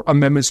post-Civil War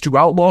amendments to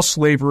outlaw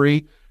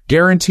slavery,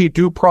 guarantee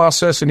due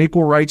process and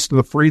equal rights to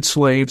the freed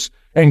slaves,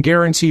 and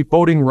guarantee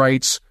voting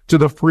rights to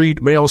the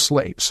freed male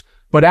slaves.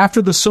 But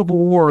after the Civil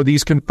War,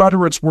 these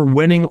Confederates were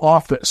winning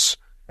office,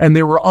 and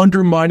they were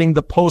undermining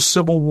the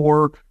post-Civil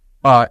War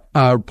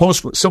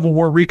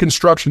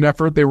Reconstruction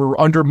effort. They were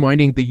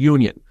undermining the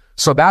Union.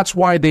 So that's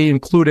why they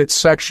included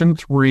Section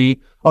 3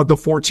 of the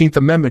 14th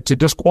Amendment to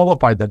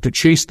disqualify them, to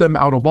chase them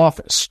out of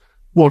office.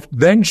 Well,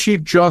 then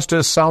Chief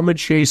Justice Salmon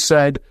Chase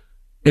said,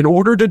 in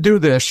order to do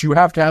this, you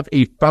have to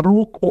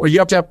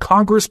have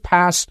Congress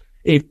pass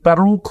a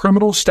federal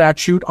criminal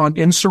statute on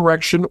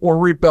insurrection or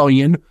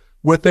rebellion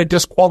with a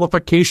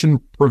disqualification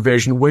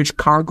provision, which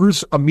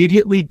Congress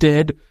immediately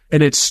did,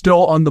 and it's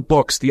still on the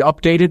books. The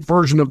updated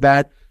version of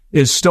that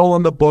is still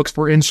on the books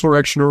for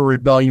insurrection or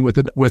rebellion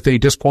with a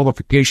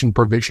disqualification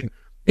provision.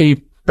 A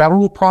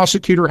federal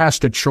prosecutor has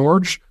to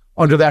charge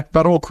under that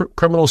federal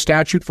criminal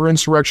statute for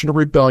insurrection or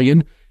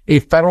rebellion. A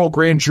federal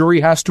grand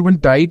jury has to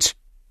indict.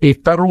 A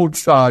federal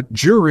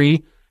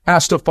jury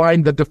has to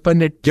find the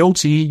defendant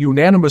guilty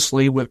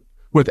unanimously with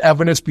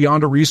evidence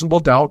beyond a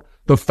reasonable doubt.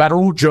 The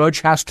federal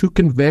judge has to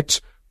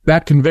convict.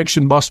 That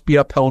conviction must be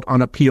upheld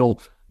on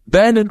appeal.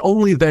 Then and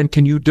only then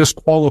can you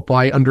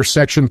disqualify under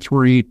Section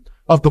 3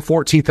 of the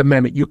 14th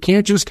Amendment. You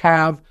can't just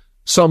have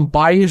some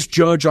biased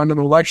judge on an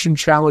election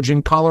challenge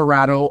in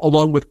Colorado,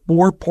 along with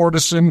 4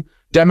 partisan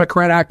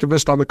Democrat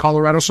activists on the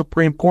Colorado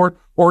Supreme Court,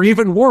 or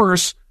even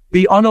worse,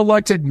 the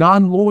unelected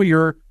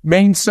non-lawyer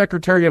Maine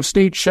Secretary of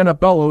State Shenna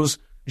Bellows,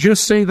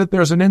 just say that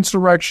there's an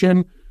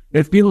insurrection.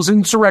 It feels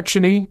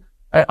insurrection-y.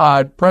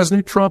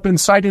 President Trump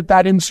incited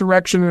that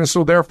insurrection, and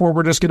so therefore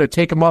we're just going to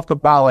take him off the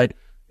ballot.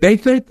 They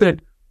think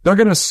that they're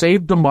going to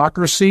save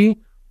democracy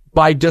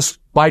by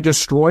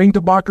destroying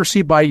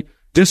democracy, by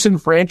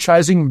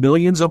disenfranchising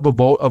millions of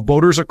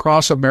voters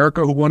across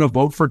America who want to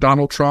vote for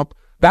Donald Trump.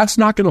 That's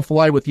not going to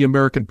fly with the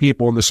American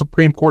people, and the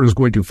Supreme Court is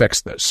going to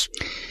fix this.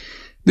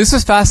 This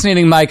is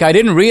fascinating, Mike. I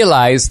didn't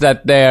realize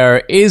that there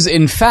is,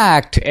 in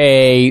fact,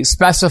 a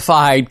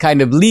specified kind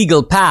of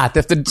legal path.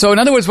 So in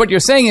other words, what you're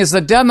saying is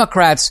the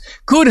Democrats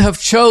could have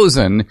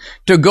chosen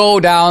to go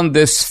down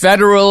this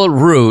federal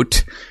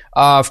route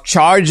of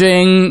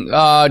charging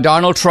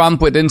Donald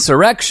Trump with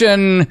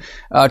insurrection,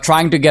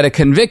 trying to get a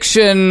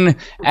conviction,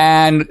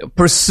 and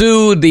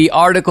pursue the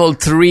Article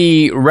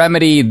 3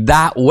 remedy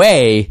that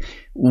way.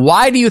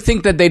 Why do you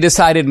think that they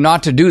decided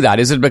not to do that?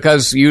 Is it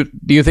because do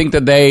you think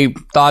that they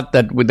thought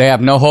that they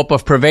have no hope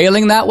of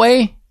prevailing that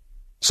way?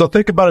 So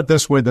think about it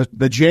this way.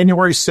 The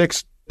January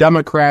 6th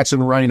Democrats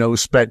and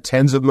rhinos spent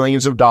tens of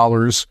millions of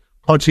dollars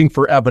hunting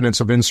for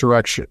evidence of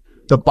insurrection.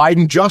 The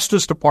Biden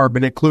Justice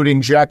Department,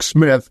 including Jack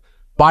Smith,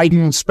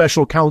 Biden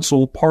special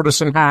counsel,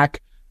 partisan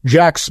hack,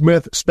 Jack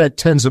Smith, spent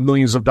tens of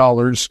millions of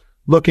dollars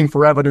looking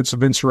for evidence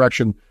of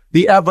insurrection.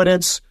 The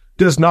evidence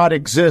does not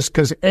exist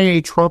because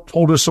A, Trump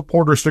told his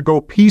supporters to go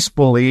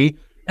peacefully,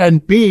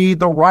 and B,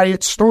 the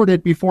riot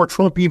started before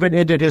Trump even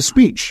ended his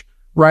speech,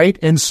 right?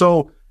 And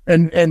so,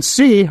 and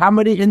C, how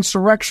many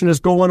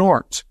insurrectionists go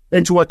unarmed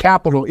into a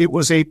Capitol? It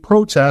was a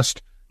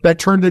protest that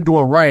turned into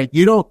a riot.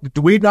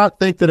 Do we not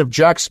think that if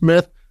Jack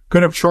Smith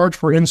could have charged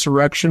for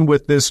insurrection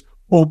with this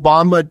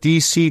Obama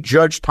D.C.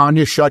 Judge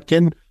Tanya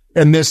Chutkan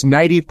and this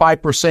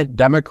 95%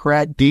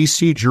 Democrat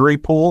D.C. jury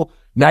pool,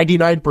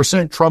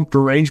 99% Trump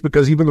deranged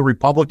because even the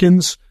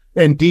Republicans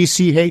in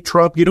D.C. hate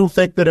Trump? You don't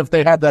think that if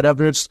they had that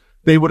evidence,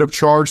 they would have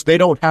charged? They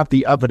don't have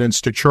the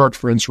evidence to charge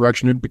for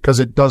insurrection because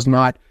it does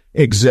not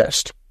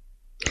exist.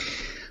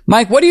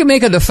 Mike, what do you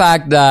make of the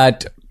fact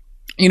that,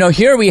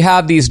 here we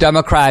have these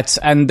Democrats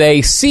and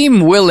they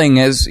seem willing,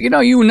 as,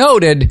 you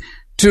noted,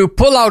 to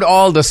pull out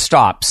all the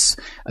stops.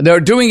 They're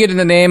doing it in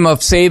the name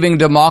of saving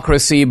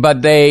democracy,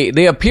 but they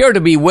appear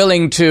to be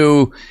willing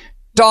to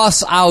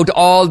toss out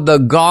all the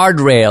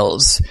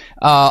guardrails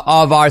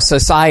of our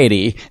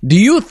society. Do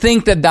you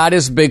think that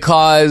is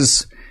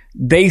because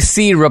they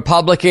see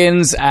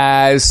Republicans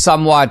as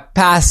somewhat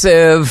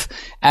passive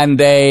and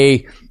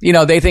they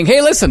think,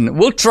 hey, listen,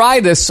 we'll try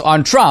this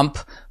on Trump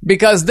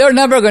because they're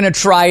never going to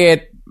try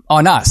it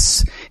on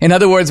us? In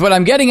other words, what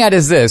I'm getting at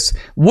is this: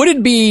 would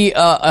it be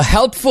a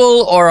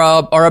helpful or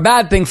a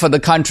bad thing for the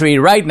country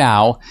right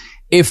now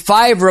if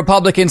 5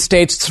 Republican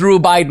states threw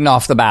Biden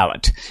off the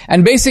ballot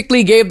and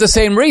basically gave the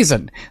same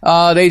reason?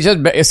 They just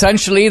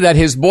essentially that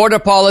his border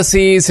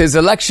policies, his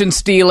election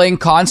stealing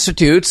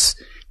constitutes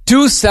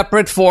 2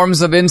 separate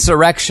forms of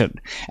insurrection.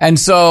 And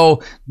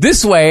so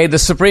this way, the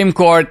Supreme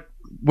Court,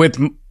 with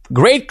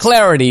great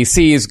clarity,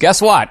 sees,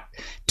 guess what?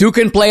 2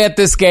 can play at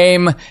this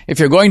game. If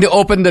you're going to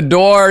open the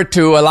door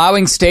to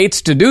allowing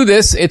states to do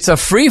this, it's a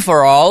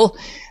free-for-all.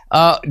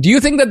 Do you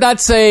think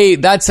that's a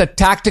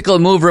tactical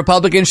move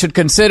Republicans should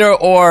consider,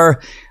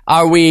 or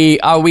are we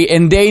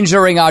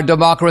endangering our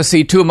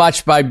democracy too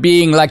much by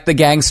being like the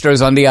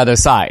gangsters on the other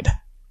side?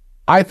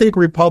 I think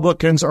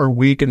Republicans are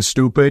weak and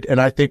stupid, and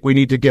I think we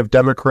need to give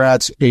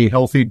Democrats a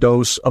healthy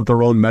dose of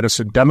their own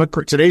medicine.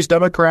 Today's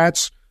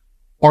Democrats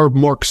are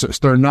Marxists.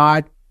 They're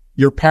not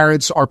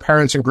our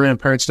parents and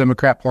grandparents'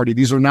 Democrat Party.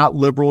 These are not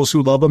liberals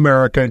who love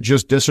America and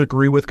just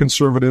disagree with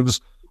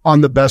conservatives on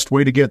the best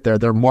way to get there.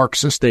 They're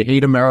Marxists. They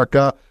hate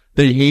America.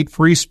 They hate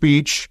free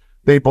speech.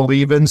 They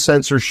believe in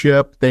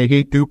censorship. They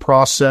hate due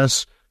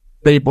process.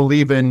 They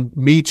believe in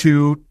Me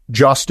Too,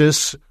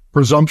 justice,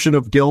 presumption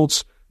of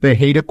guilt. They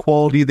hate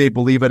equality. They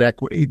believe in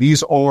equity.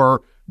 These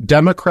are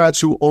Democrats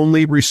who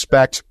only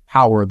respect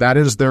power. That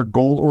is their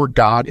goal, or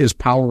God is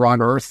power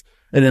on earth.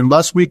 And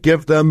unless we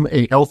give them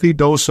a healthy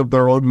dose of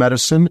their own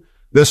medicine,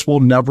 this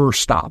will never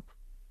stop.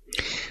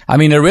 I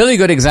mean, a really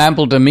good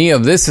example to me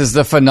of this is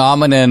the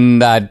phenomenon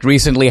that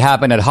recently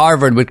happened at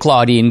Harvard with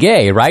Claudine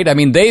Gay, right? I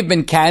mean, they've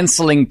been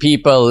canceling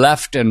people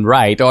left and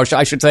right, or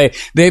I should say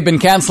they've been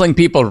canceling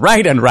people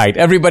right and right,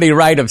 everybody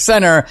right of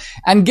center,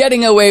 and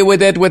getting away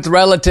with it with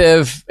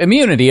relative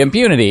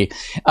impunity.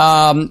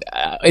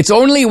 It's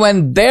only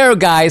when their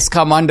guys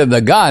come under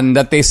the gun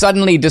that they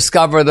suddenly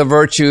discover the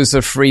virtues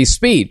of free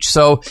speech.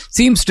 So it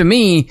seems to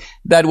me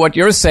that what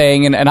you're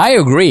saying, and I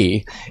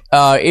agree,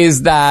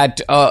 is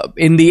that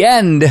in the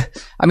end,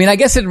 I mean, I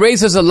guess it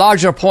raises a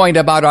larger point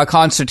about our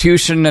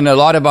Constitution and a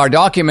lot of our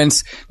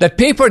documents, that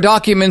paper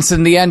documents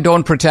in the end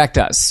don't protect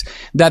us.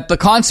 That the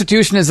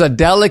Constitution is a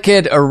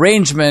delicate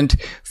arrangement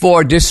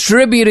for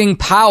distributing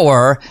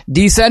power,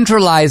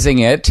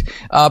 decentralizing it,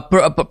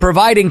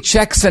 providing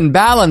checks and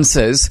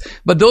balances.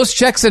 But those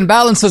checks and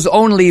balances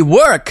only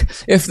work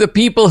if the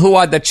people who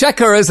are the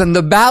checkers and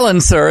the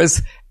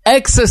balancers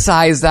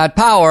exercise that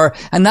power,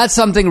 and that's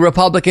something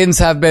Republicans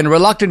have been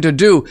reluctant to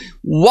do.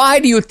 Why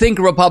do you think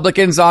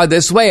Republicans are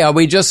this way? Are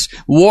we just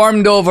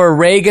warmed over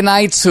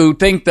Reaganites who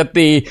think that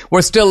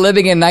we're still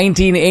living in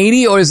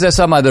 1980, or is there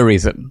some other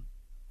reason?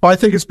 Well, I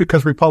think it's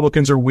because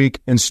Republicans are weak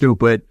and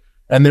stupid,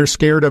 and they're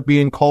scared of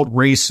being called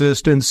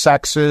racist and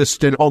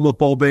sexist and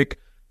homophobic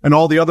and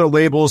all the other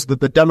labels that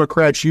the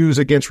Democrats use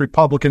against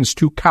Republicans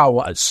to cow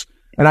us.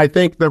 And I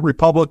think that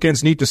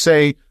Republicans need to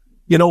say,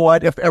 you know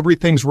what, if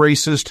everything's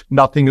racist,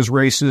 nothing is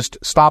racist.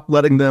 Stop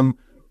letting them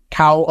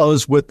cow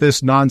us with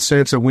this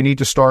nonsense, and we need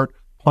to start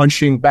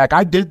punching back.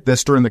 I did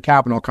this during the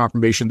Kavanaugh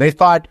confirmation. They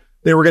thought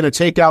they were going to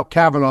take out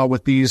Kavanaugh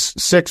with these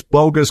 6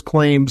 bogus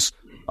claims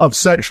of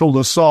sexual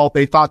assault.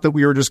 They thought that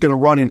we were just going to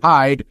run and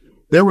hide.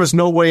 There was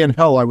no way in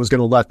hell I was going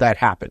to let that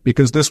happen,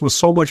 because this was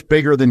so much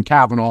bigger than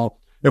Kavanaugh.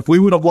 If we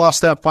would have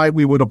lost that fight,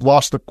 we would have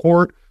lost the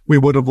court. We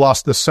would have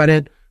lost the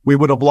Senate. We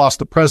would have lost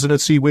the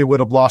presidency. We would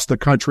have lost the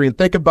country. And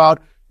think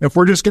about if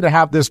we're just going to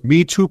have this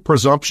Me Too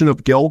presumption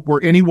of guilt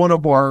where any one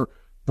of our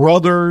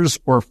brothers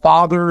or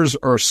fathers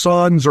or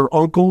sons or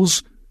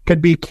uncles can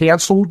be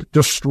canceled,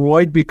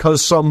 destroyed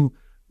because some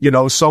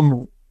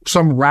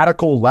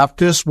radical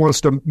leftist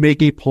wants to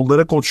make a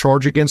political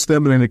charge against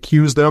them and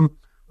accuse them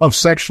of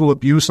sexual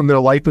abuse, and their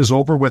life is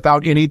over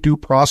without any due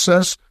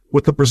process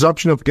with the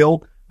presumption of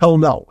guilt? Hell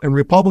no. And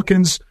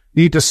Republicans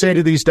need to say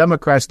to these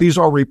Democrats, these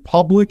are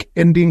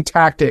Republic-ending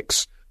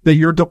tactics that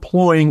you're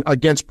deploying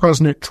against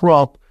President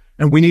Trump,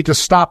 and we need to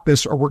stop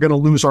this or we're going to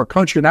lose our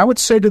country. And I would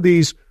say to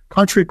these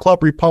country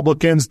club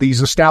Republicans,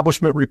 these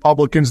establishment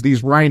Republicans,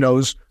 these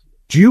rhinos,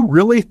 do you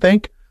really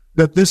think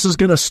that this is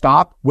going to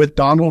stop with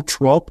Donald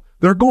Trump?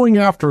 They're going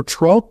after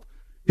Trump,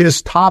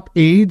 his top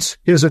aides,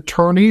 his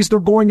attorneys. They're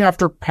going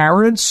after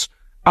parents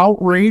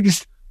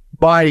outraged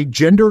by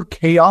gender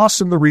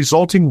chaos and the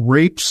resulting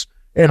rapes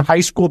in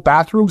high school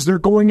bathrooms. They're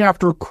going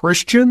after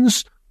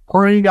Christians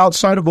praying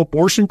outside of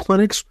abortion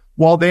clinics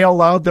while they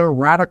allowed their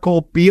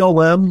radical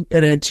BLM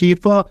and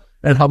Antifa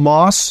and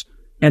Hamas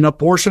and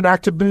abortion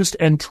activists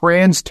and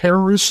trans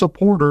terrorist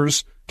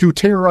supporters to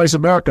terrorize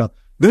America.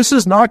 This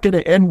is not going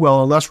to end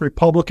well unless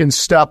Republicans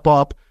step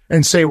up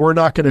and say, we're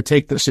not going to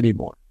take this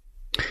anymore.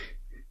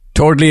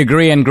 Totally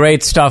agree, and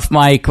great stuff,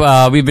 Mike.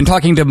 We've been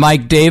talking to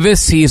Mike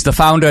Davis. He's the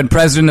founder and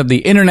president of the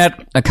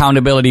Internet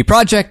Accountability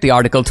Project, the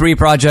Article 3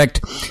 Project,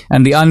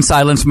 and the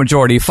Unsilenced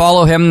Majority.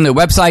 Follow him, the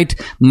website,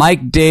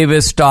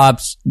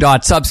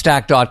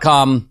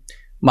 mikedavis.substack.com.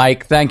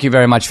 Mike, thank you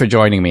very much for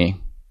joining me.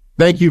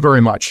 Thank you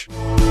very much.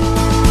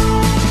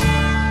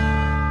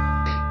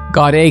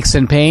 Got aches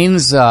and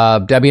pains?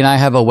 Debbie and I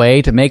have a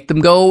way to make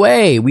them go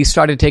away. We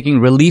started taking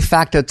Relief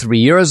Factor 3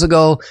 years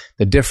ago.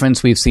 The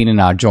difference we've seen in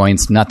our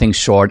joints, nothing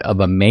short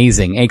of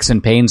amazing. Aches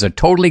and pains are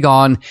totally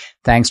gone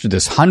thanks to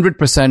this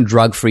 100%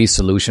 drug-free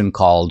solution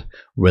called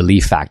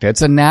Relief Factor.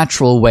 It's a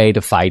natural way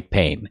to fight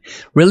pain.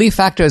 Relief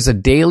Factor is a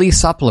daily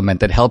supplement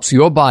that helps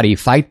your body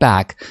fight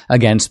back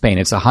against pain.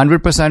 It's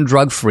 100%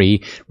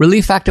 drug-free.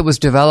 Relief Factor was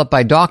developed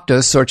by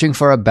doctors searching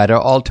for a better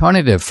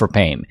alternative for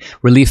pain.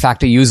 Relief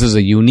Factor uses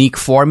a unique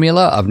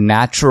formula of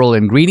natural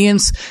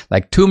ingredients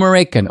like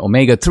turmeric and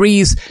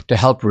omega-3s to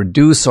help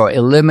reduce or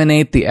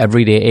eliminate the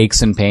everyday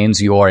aches and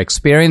pains you're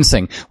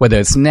experiencing. Whether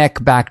it's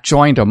neck, back,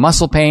 joint, or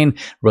muscle pain,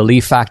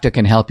 Relief Factor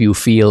can help you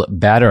feel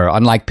better.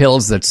 Unlike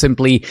pills that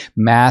simply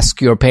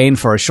mask your pain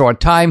for a short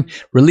time,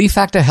 Relief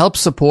Factor helps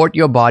support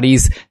your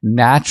body's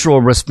natural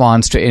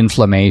response to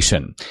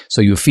inflammation, so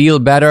you feel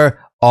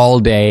better all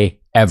day,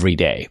 every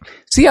day.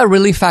 See how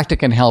Relief Factor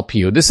can help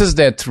you. This is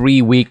their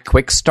 3-week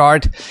quick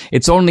start.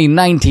 It's only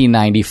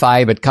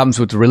 $19.95. It comes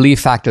with Relief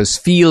Factor's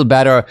Feel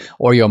Better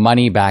or your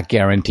money back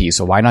guarantee.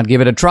 So why not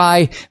give it a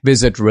try?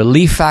 Visit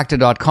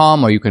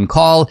relieffactor.com, or you can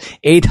call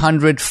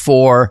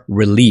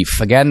 800-4-RELIEF.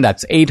 Again,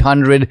 that's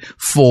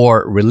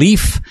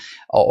 800-4-RELIEF,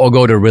 or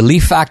go to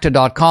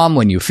relieffactor.com.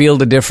 When you feel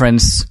the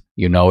difference,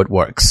 you know it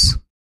works.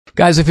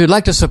 Guys, if you'd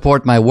like to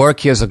support my work,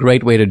 here's a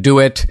great way to do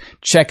it.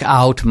 Check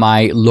out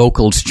my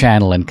Locals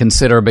channel and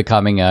consider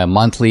becoming a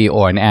monthly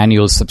or an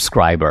annual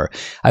subscriber.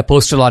 I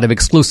post a lot of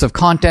exclusive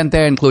content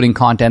there, including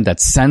content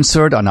that's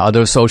censored on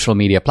other social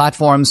media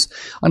platforms.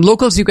 On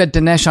Locals, you get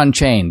Dinesh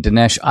Unchained,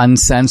 Dinesh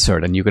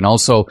Uncensored, and you can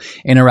also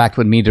interact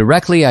with me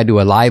directly. I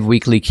do a live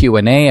weekly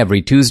Q&A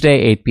every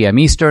Tuesday, 8 p.m.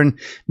 Eastern.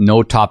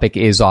 No topic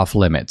is off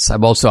limits.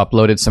 I've also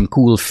uploaded some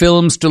cool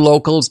films to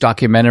Locals,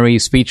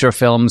 documentaries, feature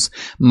films,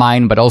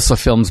 mine, but also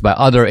films by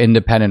other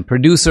independent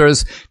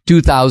producers.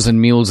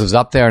 2,000 Mules is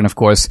up there. And of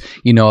course,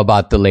 you know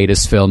about the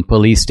latest film,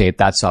 Police State.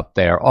 That's up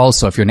there.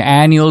 Also, if you're an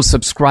annual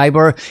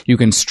subscriber, you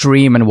can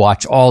stream and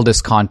watch all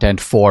this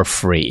content for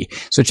free.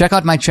 So check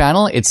out my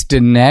channel. It's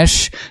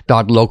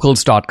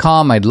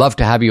dinesh.locals.com. I'd love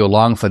to have you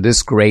along for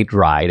this great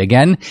ride.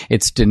 Again,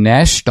 it's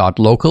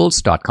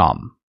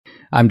dinesh.locals.com.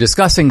 I'm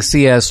discussing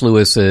C.S.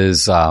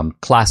 Lewis's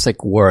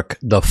classic work,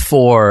 The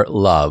Four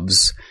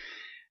Loves.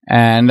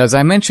 And as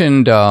I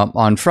mentioned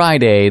on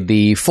Friday,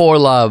 the four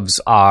loves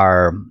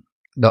are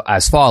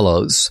as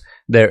follows.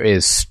 There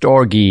is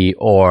storge,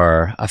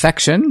 or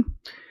affection.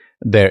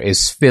 There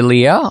is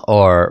philia,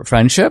 or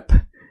friendship.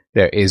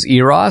 There is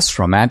eros,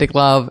 romantic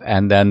love.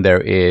 And then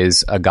there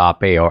is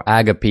agape, or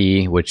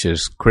agape, which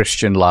is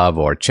Christian love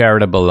or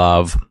charitable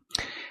love.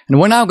 And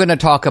we're now going to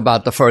talk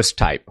about the first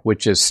type,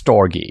 which is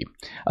storge,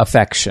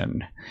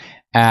 affection.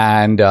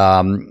 And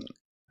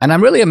And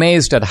I'm really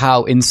amazed at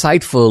how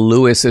insightful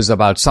Lewis is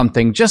about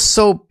something just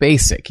so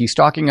basic. He's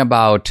talking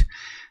about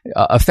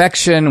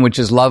affection, which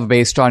is love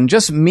based on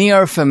just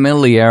mere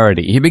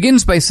familiarity. He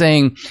begins by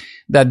saying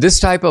that this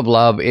type of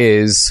love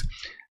is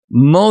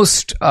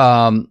most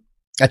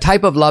a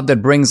type of love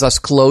that brings us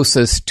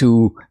closest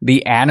to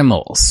the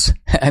animals.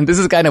 And this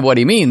is kind of what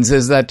he means,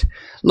 is that,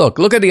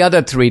 look at the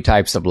other three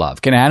types of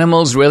love. Can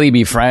animals really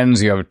be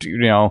friends?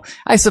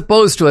 I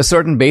suppose to a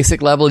certain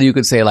basic level, you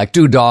could say like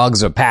two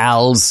dogs are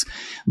pals,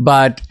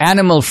 but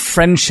animal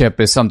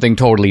friendship is something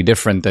totally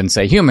different than,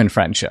 say, human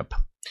friendship.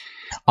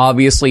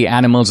 Obviously,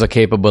 animals are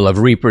capable of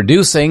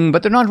reproducing,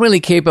 but they're not really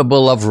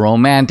capable of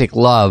romantic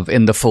love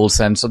in the full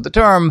sense of the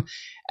term.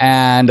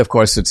 And of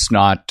course,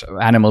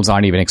 animals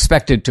aren't even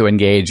expected to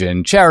engage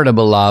in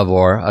charitable love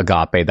or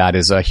agape. That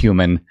is a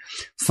human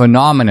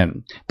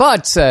phenomenon.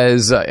 But,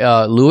 says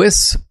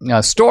Lewis,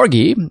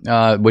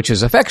 storge, which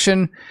is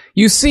affection,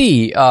 you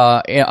see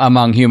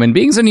among human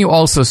beings, and you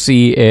also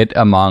see it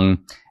among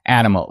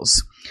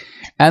animals.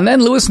 And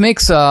then Lewis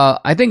makes,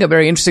 I think, a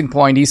very interesting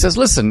point. He says,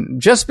 listen,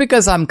 just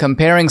because I'm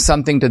comparing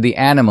something to the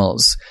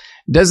animals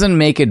doesn't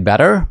make it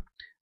better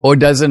or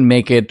doesn't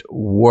make it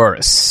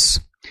worse.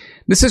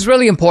 This is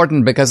really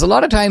important because a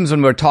lot of times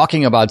when we're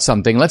talking about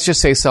something, let's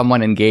just say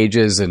someone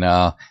engages in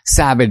a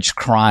savage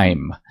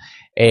crime,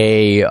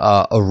 a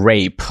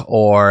rape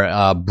or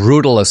a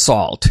brutal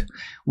assault,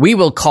 we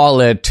will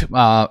call it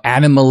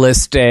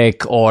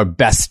animalistic or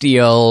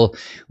bestial,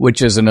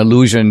 which is an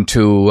allusion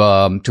to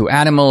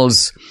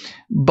animals.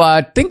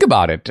 But think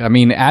about it. I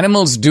mean,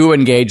 animals do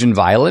engage in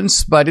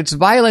violence, but it's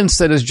violence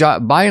that is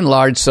by and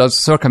large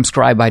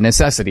circumscribed by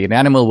necessity. An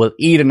animal will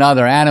eat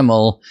another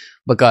animal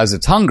because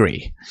it's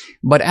hungry.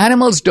 But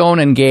animals don't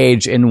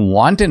engage in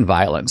wanton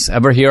violence.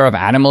 Ever hear of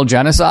animal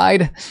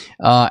genocide?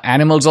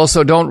 Animals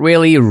also don't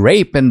really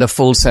rape in the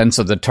full sense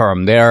of the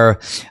term. They're,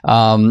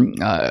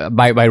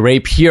 by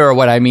rape here,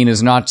 what I mean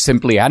is not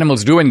simply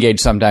animals do engage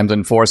sometimes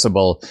in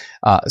forcible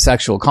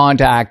sexual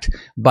contact,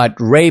 but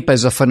rape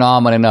as a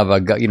phenomenon of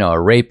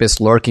a rapist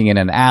lurking in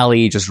an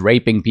alley, just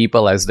raping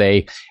people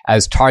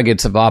as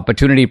targets of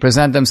opportunity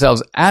present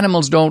themselves.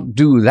 Animals don't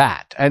do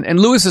that. And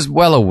Lewis is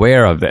well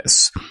aware of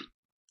this.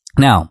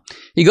 Now,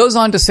 he goes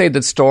on to say that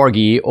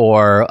storge,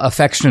 or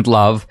affectionate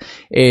love,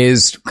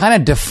 is kind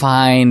of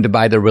defined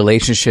by the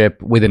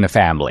relationship within a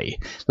family.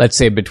 Let's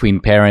say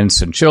between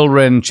parents and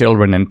children,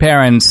 children and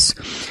parents.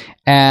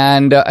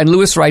 And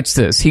Lewis writes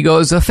this. He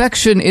goes,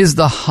 affection is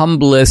the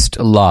humblest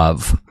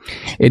love.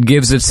 It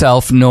gives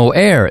itself no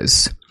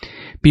airs.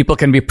 People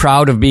can be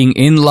proud of being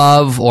in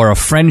love or a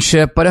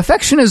friendship, but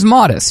affection is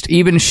modest,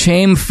 even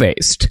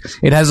shamefaced.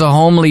 It has a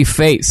homely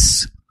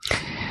face.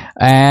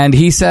 And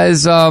he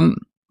says,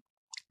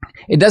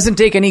 it doesn't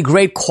take any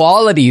great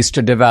qualities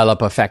to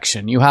develop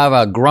affection. You have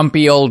a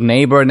grumpy old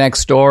neighbor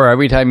next door.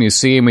 Every time you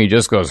see him, he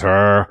just goes,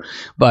 "Her."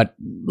 But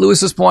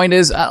Lewis's point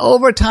is,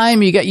 over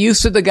time, you get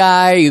used to the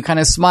guy. You kind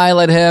of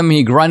smile at him.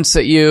 He grunts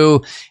at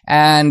you.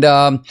 And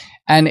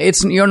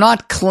you're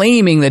not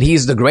claiming that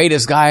he's the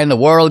greatest guy in the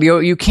world.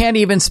 You can't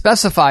even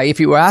specify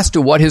if you were asked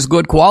to what his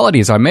good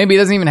qualities are. Maybe he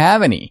doesn't even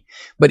have any.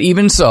 But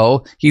even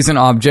so, he's an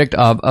object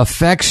of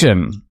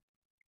affection.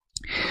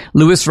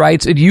 Lewis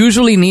writes, it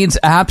usually needs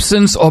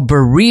absence or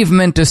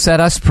bereavement to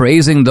set us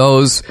praising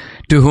those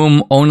to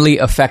whom only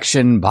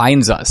affection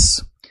binds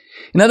us.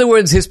 In other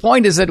words, his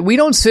point is that we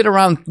don't sit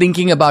around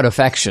thinking about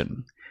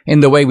affection in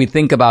the way we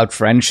think about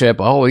friendship.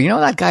 Oh,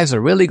 that guy's a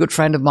really good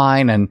friend of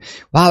mine, and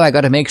wow, I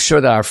got to make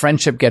sure that our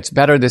friendship gets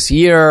better this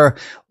year.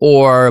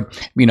 Or,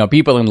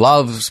 people in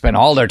love spend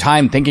all their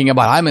time thinking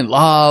about, I'm in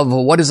love.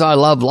 What is our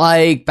love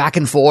like? Back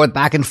and forth,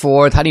 back and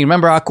forth. How do you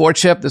remember our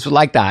courtship? This was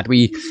like that.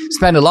 We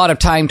spend a lot of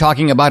time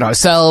talking about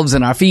ourselves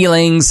and our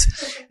feelings.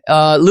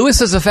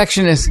 Lewis's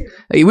affection is,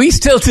 we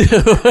still do.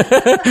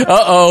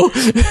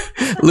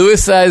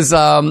 Lewis says,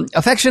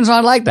 affection's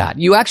not like that.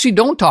 You actually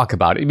don't talk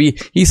about it.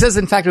 He says,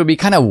 in fact, it would be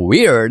kind of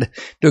weird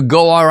to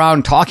go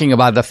around talking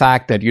about the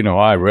fact that,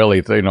 I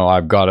really,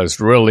 I've got us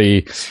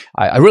really,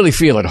 I really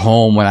feel at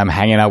home when I'm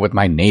hanging out with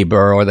my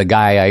neighbor or the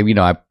guy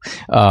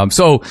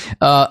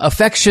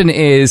affection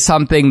is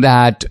something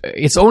that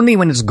it's only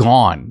when it's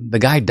gone. The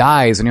guy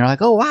dies and you're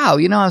like, oh wow,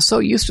 I was so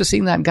used to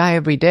seeing that guy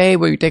every day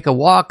where you take a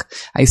walk.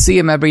 I see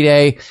him every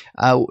day.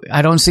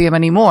 I don't see him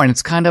anymore, and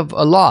it's kind of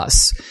a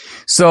loss.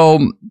 So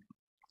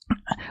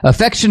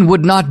affection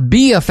would not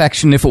be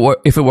affection if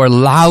it were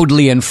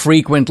loudly and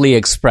frequently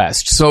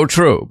expressed. So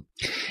true.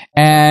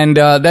 And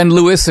then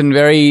Lewis, in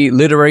very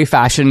literary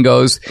fashion,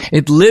 goes,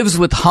 it lives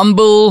with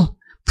humble,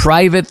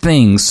 private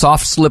things,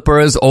 soft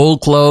slippers,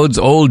 old clothes,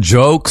 old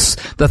jokes,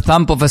 the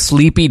thump of a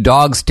sleepy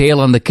dog's tail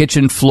on the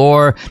kitchen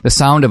floor, the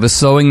sound of a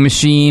sewing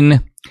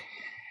machine.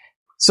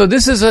 So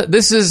this is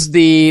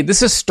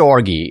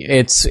storge.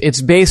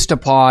 It's based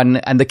upon,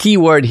 and the key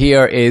word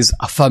here is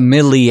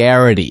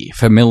familiarity.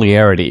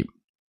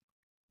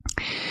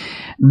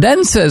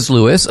 Then, says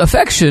Lewis,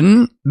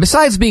 affection,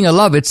 besides being a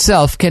love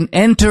itself, can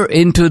enter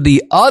into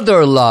the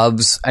other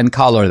loves and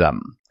color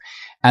them.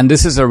 And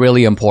this is a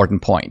really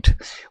important point,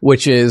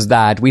 which is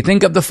that we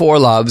think of the four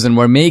loves and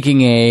we're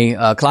making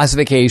a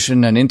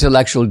classification, an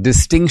intellectual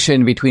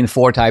distinction between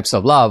four types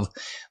of love,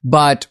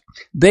 but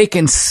they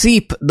can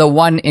seep the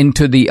one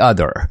into the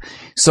other.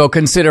 So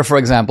consider, for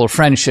example,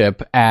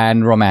 friendship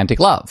and romantic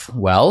love.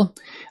 Well,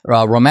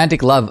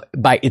 romantic love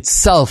by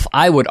itself,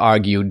 I would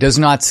argue, does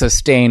not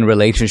sustain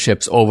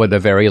relationships over the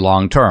very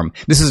long term.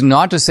 This is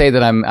not to say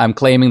that I'm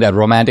claiming that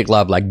romantic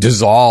love like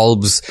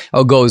dissolves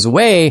or goes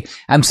away.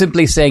 I'm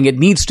simply saying it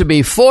needs to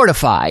be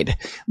fortified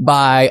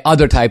by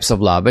other types of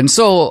love. And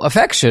so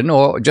affection,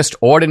 or just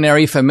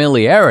ordinary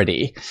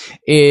familiarity,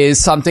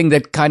 is something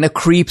that kind of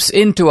creeps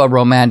into a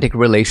romantic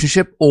relationship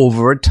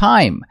over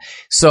time.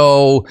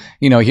 So,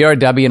 here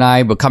Debbie and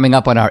I, we're coming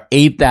up on our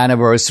 8th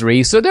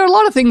anniversary. So there are a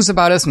lot of things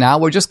about us now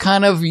we're just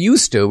kind of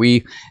used to.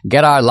 We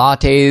get our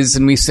lattes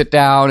and we sit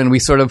down and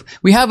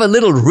we have a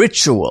little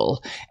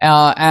ritual.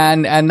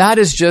 And that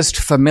is just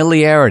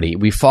familiarity.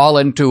 We fall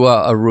into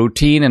a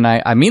routine, and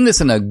I mean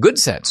this in a good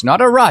sense,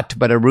 not a rut,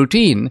 but a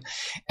routine.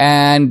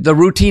 And the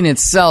routine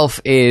itself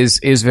is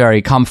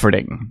very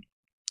comforting.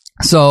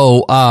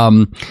 So,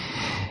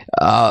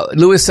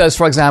 Lewis says,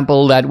 for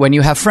example, that when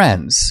you have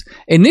friends,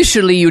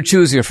 initially you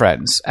choose your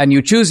friends, and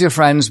you choose your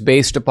friends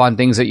based upon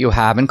things that you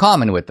have in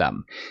common with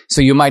them.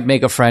 So you might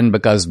make a friend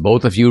because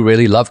both of you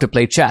really love to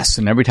play chess,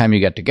 and every time you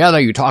get together,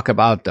 you talk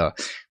about the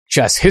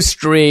chess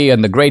history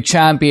and the great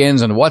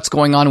champions and what's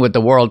going on with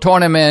the world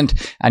tournament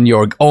and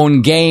your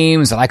own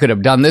games, and I could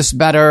have done this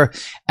better.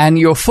 And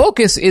your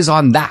focus is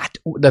on that,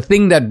 the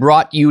thing that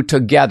brought you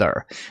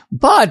together.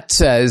 But,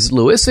 says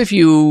Lewis, if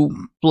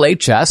you play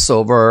chess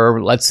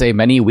over, let's say,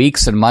 many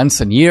weeks and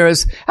months and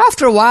years,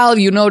 after a while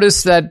you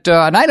notice that,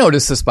 and I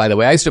noticed this, by the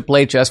way, I used to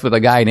play chess with a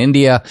guy in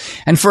India,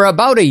 and for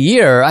about a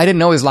year, I didn't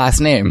know his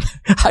last name.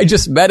 I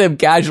just met him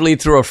casually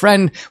through a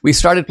friend. We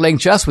started playing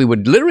chess. We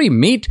would literally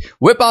meet,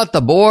 whip out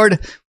the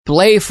board,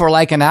 play for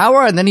like an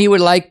hour, and then he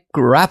would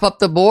wrap up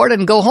the board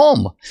and go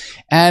home.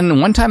 And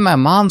one time my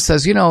mom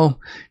says, do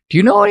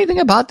you know anything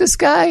about this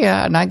guy?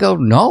 And I go,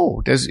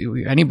 no. Does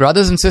any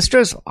brothers and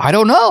sisters? I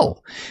don't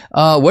know.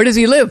 Where does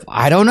he live?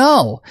 I don't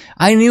know.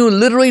 I knew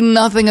literally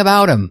nothing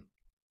about him.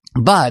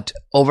 But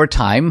over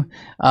time,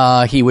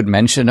 he would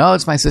mention, oh,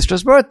 it's my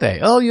sister's birthday.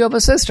 Oh, you have a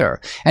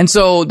sister. And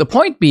so the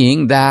point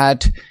being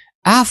that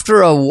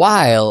after a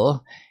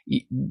while,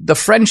 the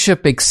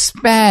friendship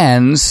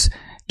expands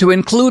to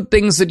include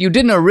things that you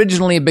didn't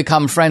originally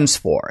become friends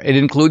for. It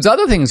includes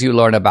other things you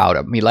learn about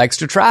him. He likes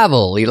to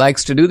travel. He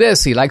likes to do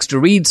this. He likes to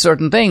read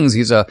certain things.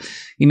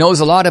 He knows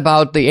a lot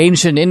about the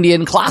ancient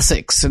Indian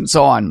classics and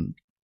so on.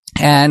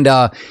 And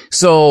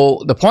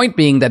so the point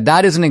being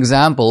that is an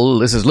example,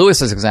 this is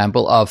Lewis's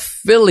example, of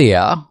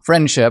philia,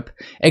 friendship,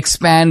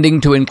 expanding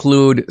to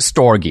include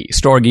storge.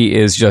 Storge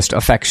is just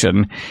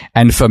affection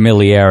and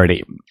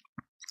familiarity.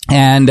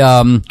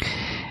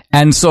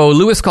 And so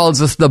Lewis calls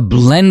this the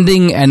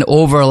blending and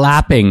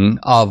overlapping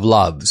of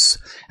loves.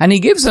 And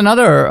he gives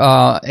another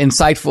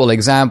insightful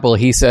example.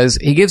 He says,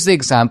 he gives the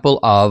example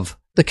of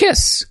the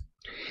kiss.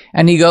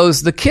 And he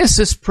goes, the kiss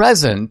is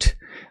present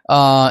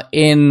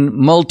in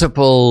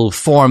multiple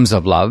forms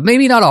of love.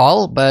 Maybe not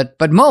all, but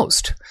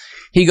most.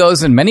 He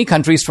goes, in many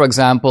countries, for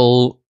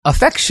example,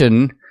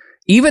 affection,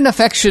 even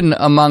affection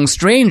among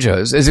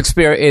strangers, is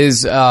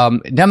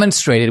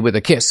demonstrated with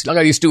a kiss. Look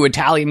at these two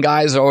Italian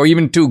guys, or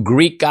even two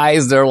Greek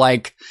guys. They're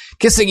like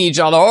kissing each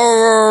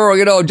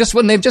other, just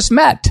when they've just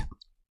met.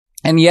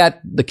 And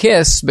yet the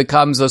kiss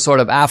becomes a sort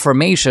of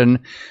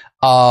affirmation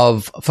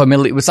of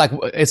familiar.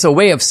 It's a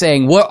way of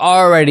saying we're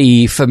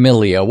already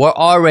familiar. We're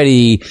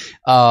already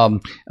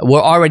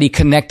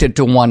connected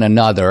to one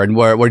another, and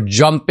we're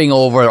jumping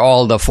over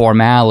all the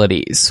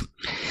formalities.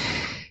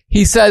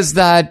 He says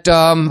that,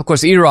 of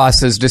course,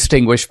 eros is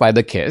distinguished by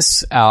the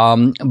kiss,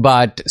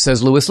 but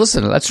says Lewis,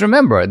 listen, let's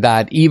remember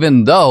that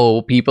even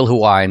though people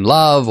who are in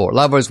love or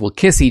lovers will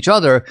kiss each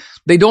other,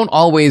 they don't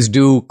always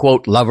do,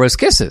 quote, lovers'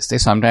 kisses. They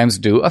sometimes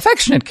do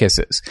affectionate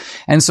kisses.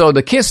 And so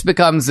the kiss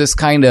becomes this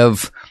kind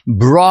of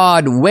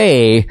broad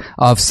way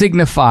of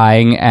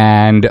signifying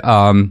and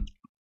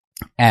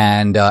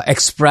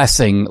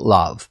expressing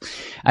love.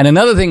 And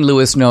another thing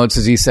Lewis notes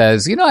is he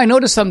says, I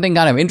noticed something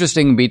kind of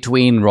interesting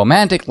between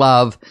romantic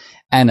love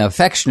and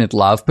affectionate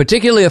love,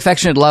 particularly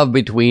affectionate love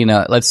between,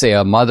 let's say,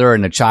 a mother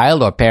and a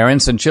child, or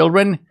parents and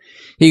children.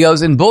 He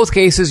goes, in both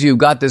cases, you've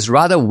got this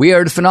rather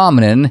weird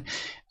phenomenon,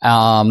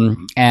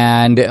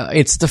 and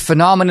it's the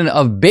phenomenon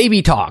of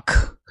baby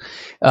talk.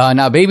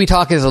 Now, baby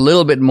talk is a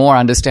little bit more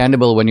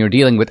understandable when you're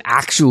dealing with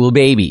actual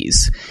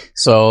babies.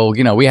 So,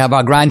 we have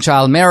our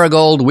grandchild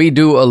Marigold. We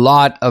do a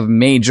lot of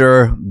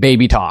major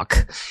baby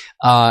talk.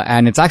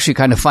 And it's actually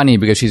kind of funny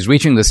because she's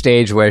reaching the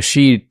stage where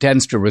she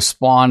tends to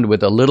respond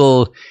with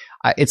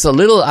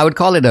I would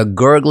call it a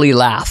gurgly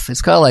laugh.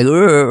 It's kind of like,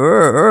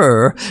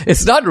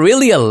 It's not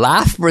really a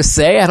laugh per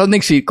se. I don't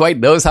think she quite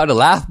knows how to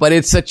laugh, but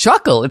it's a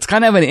chuckle. It's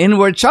kind of an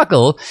inward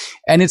chuckle,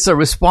 and it's a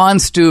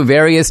response to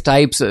various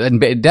types. And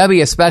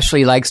Debbie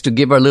especially likes to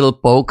give her little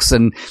pokes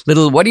and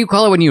little, what do you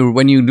call it when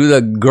you do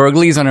the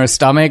gurglies on her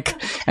stomach?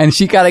 And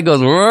she kind of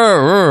goes,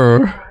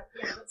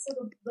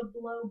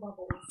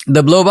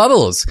 The blow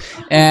bubbles.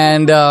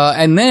 And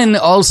then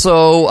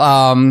also,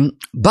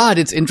 but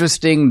it's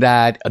interesting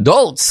that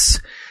adults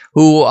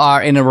who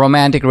are in a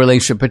romantic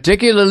relationship,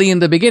 particularly in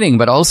the beginning,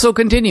 but also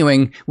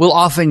continuing, will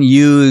often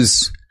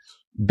use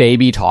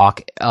baby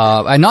talk,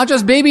 and not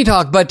just baby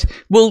talk, but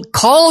we'll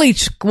call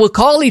each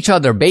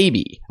other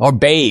baby or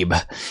babe.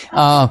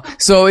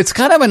 So it's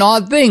kind of an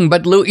odd thing,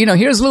 but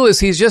here's Lewis.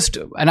 He's just,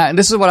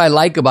 this is what I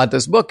like about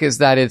this book, is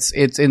that it's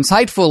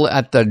insightful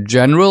at the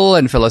general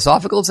and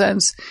philosophical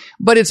sense,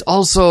 but it's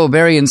also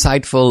very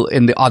insightful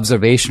in the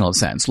observational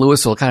sense.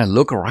 Lewis will kind of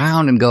look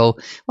around and go,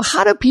 well,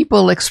 how do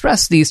people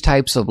express these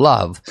types of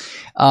love?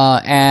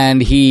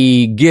 And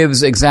he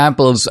gives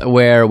examples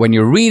where when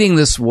you're reading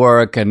this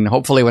work, and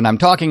hopefully when I'm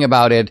talking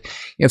about it,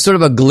 you have sort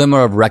of a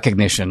glimmer of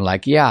recognition,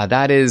 like, yeah,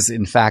 that is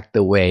in fact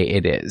the way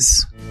it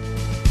is.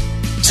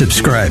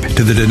 Subscribe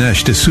to the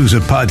Dinesh D'Souza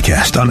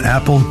podcast on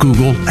Apple,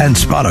 Google, and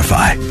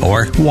Spotify,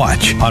 or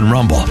watch on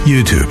Rumble,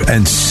 YouTube,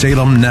 and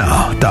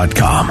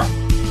SalemNow.com.